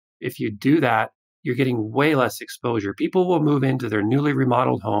off-gassed. If you do that, you're getting way less exposure. People will move into their newly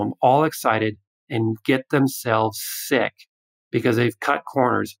remodeled home all excited and get themselves sick because they've cut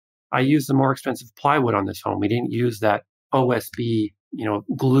corners. I used the more expensive plywood on this home. We didn't use that OSB,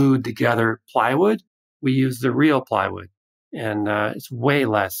 glued together plywood. We used the real plywood, and it's way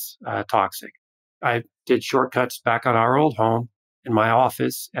less toxic. I did shortcuts back on our old home in my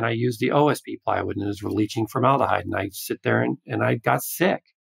office, and I used the OSB plywood, and it was leaching formaldehyde. And I sit there and I got sick.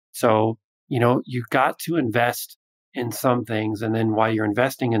 So, you got to invest in some things. And then while you're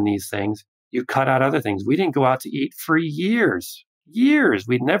investing in these things, you cut out other things. We didn't go out to eat for years.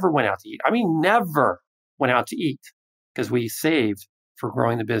 We never went out to eat. I mean, never went out to eat because we saved for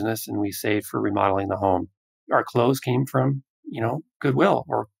growing the business and we saved for remodeling the home. Our clothes came from, Goodwill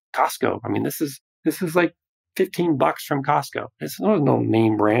or Costco. I mean, this is like $15 from Costco. There's no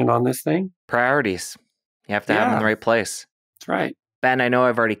name brand on this thing. Priorities. You have to have them in the right place. That's right. Ben, I know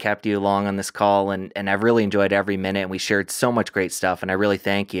I've already kept you long on this call and I've really enjoyed every minute and we shared so much great stuff and I really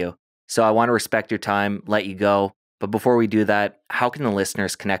thank you. So I want to respect your time, let you go. But before we do that, how can the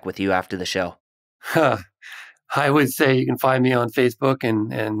listeners connect with you after the show? I would say you can find me on Facebook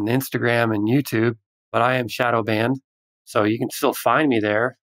and Instagram and YouTube, but I am shadow banned. So you can still find me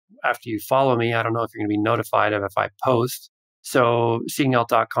there. after you follow me, I don't know if you're going to be notified of if I post. So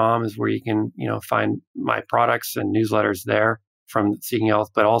seekinghealth.com is where you can, find my products and newsletters there from Seeking Health.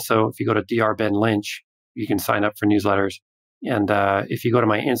 But also if you go to Dr. Ben Lynch, you can sign up for newsletters. And if you go to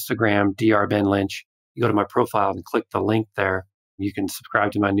my Instagram, Dr. Ben Lynch, you go to my profile and click the link there. You can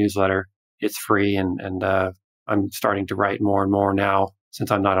subscribe to my newsletter. It's free. And I'm starting to write more and more now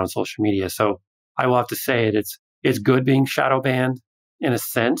since I'm not on social media. So I will have to say it's good being shadow banned in a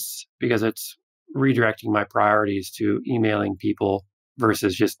sense, because it's redirecting my priorities to emailing people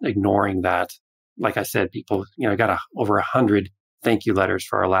versus just ignoring that. Like I said, people, I got over 100 thank you letters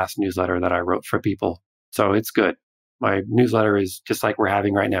for our last newsletter that I wrote for people. So it's good. My newsletter is just like we're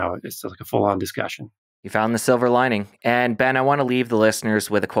having right now. It's like a full-on discussion. You found the silver lining. And Ben, I want to leave the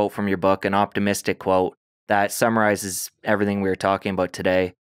listeners with a quote from your book, an optimistic quote that summarizes everything we were talking about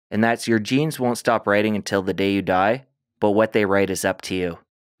today. And that's, your genes won't stop writing until the day you die, but what they write is up to you.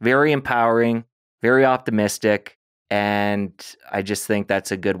 Very empowering, very optimistic. And I just think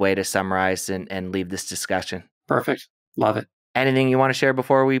that's a good way to summarize and leave this discussion. Perfect. Love it. Anything you want to share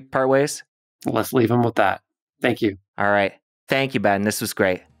before we part ways? Let's leave them with that. Thank you. All right. Thank you, Ben. This was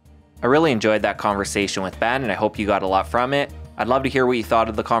great. I really enjoyed that conversation with Ben, and I hope you got a lot from it. I'd love to hear what you thought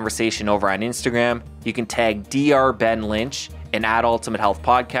of the conversation over on Instagram. You can tag Dr. Ben Lynch and @Ultimate Health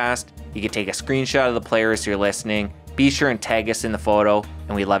Podcast. You can take a screenshot of the player as you're listening. Be sure and tag us in the photo,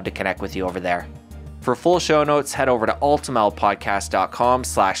 and we'd love to connect with you over there. For full show notes, head over to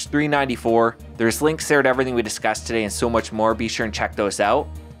ultimatehealthpodcast.com/394. There's links there to everything we discussed today and so much more. Be sure and check those out.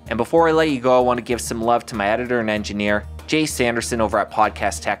 And before I let you go, I want to give some love to my editor and engineer, Jace Sanderson over at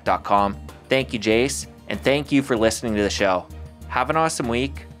podcasttech.com. Thank you, Jace, and thank you for listening to the show. Have an awesome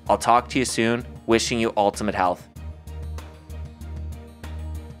week. I'll talk to you soon. Wishing you ultimate health.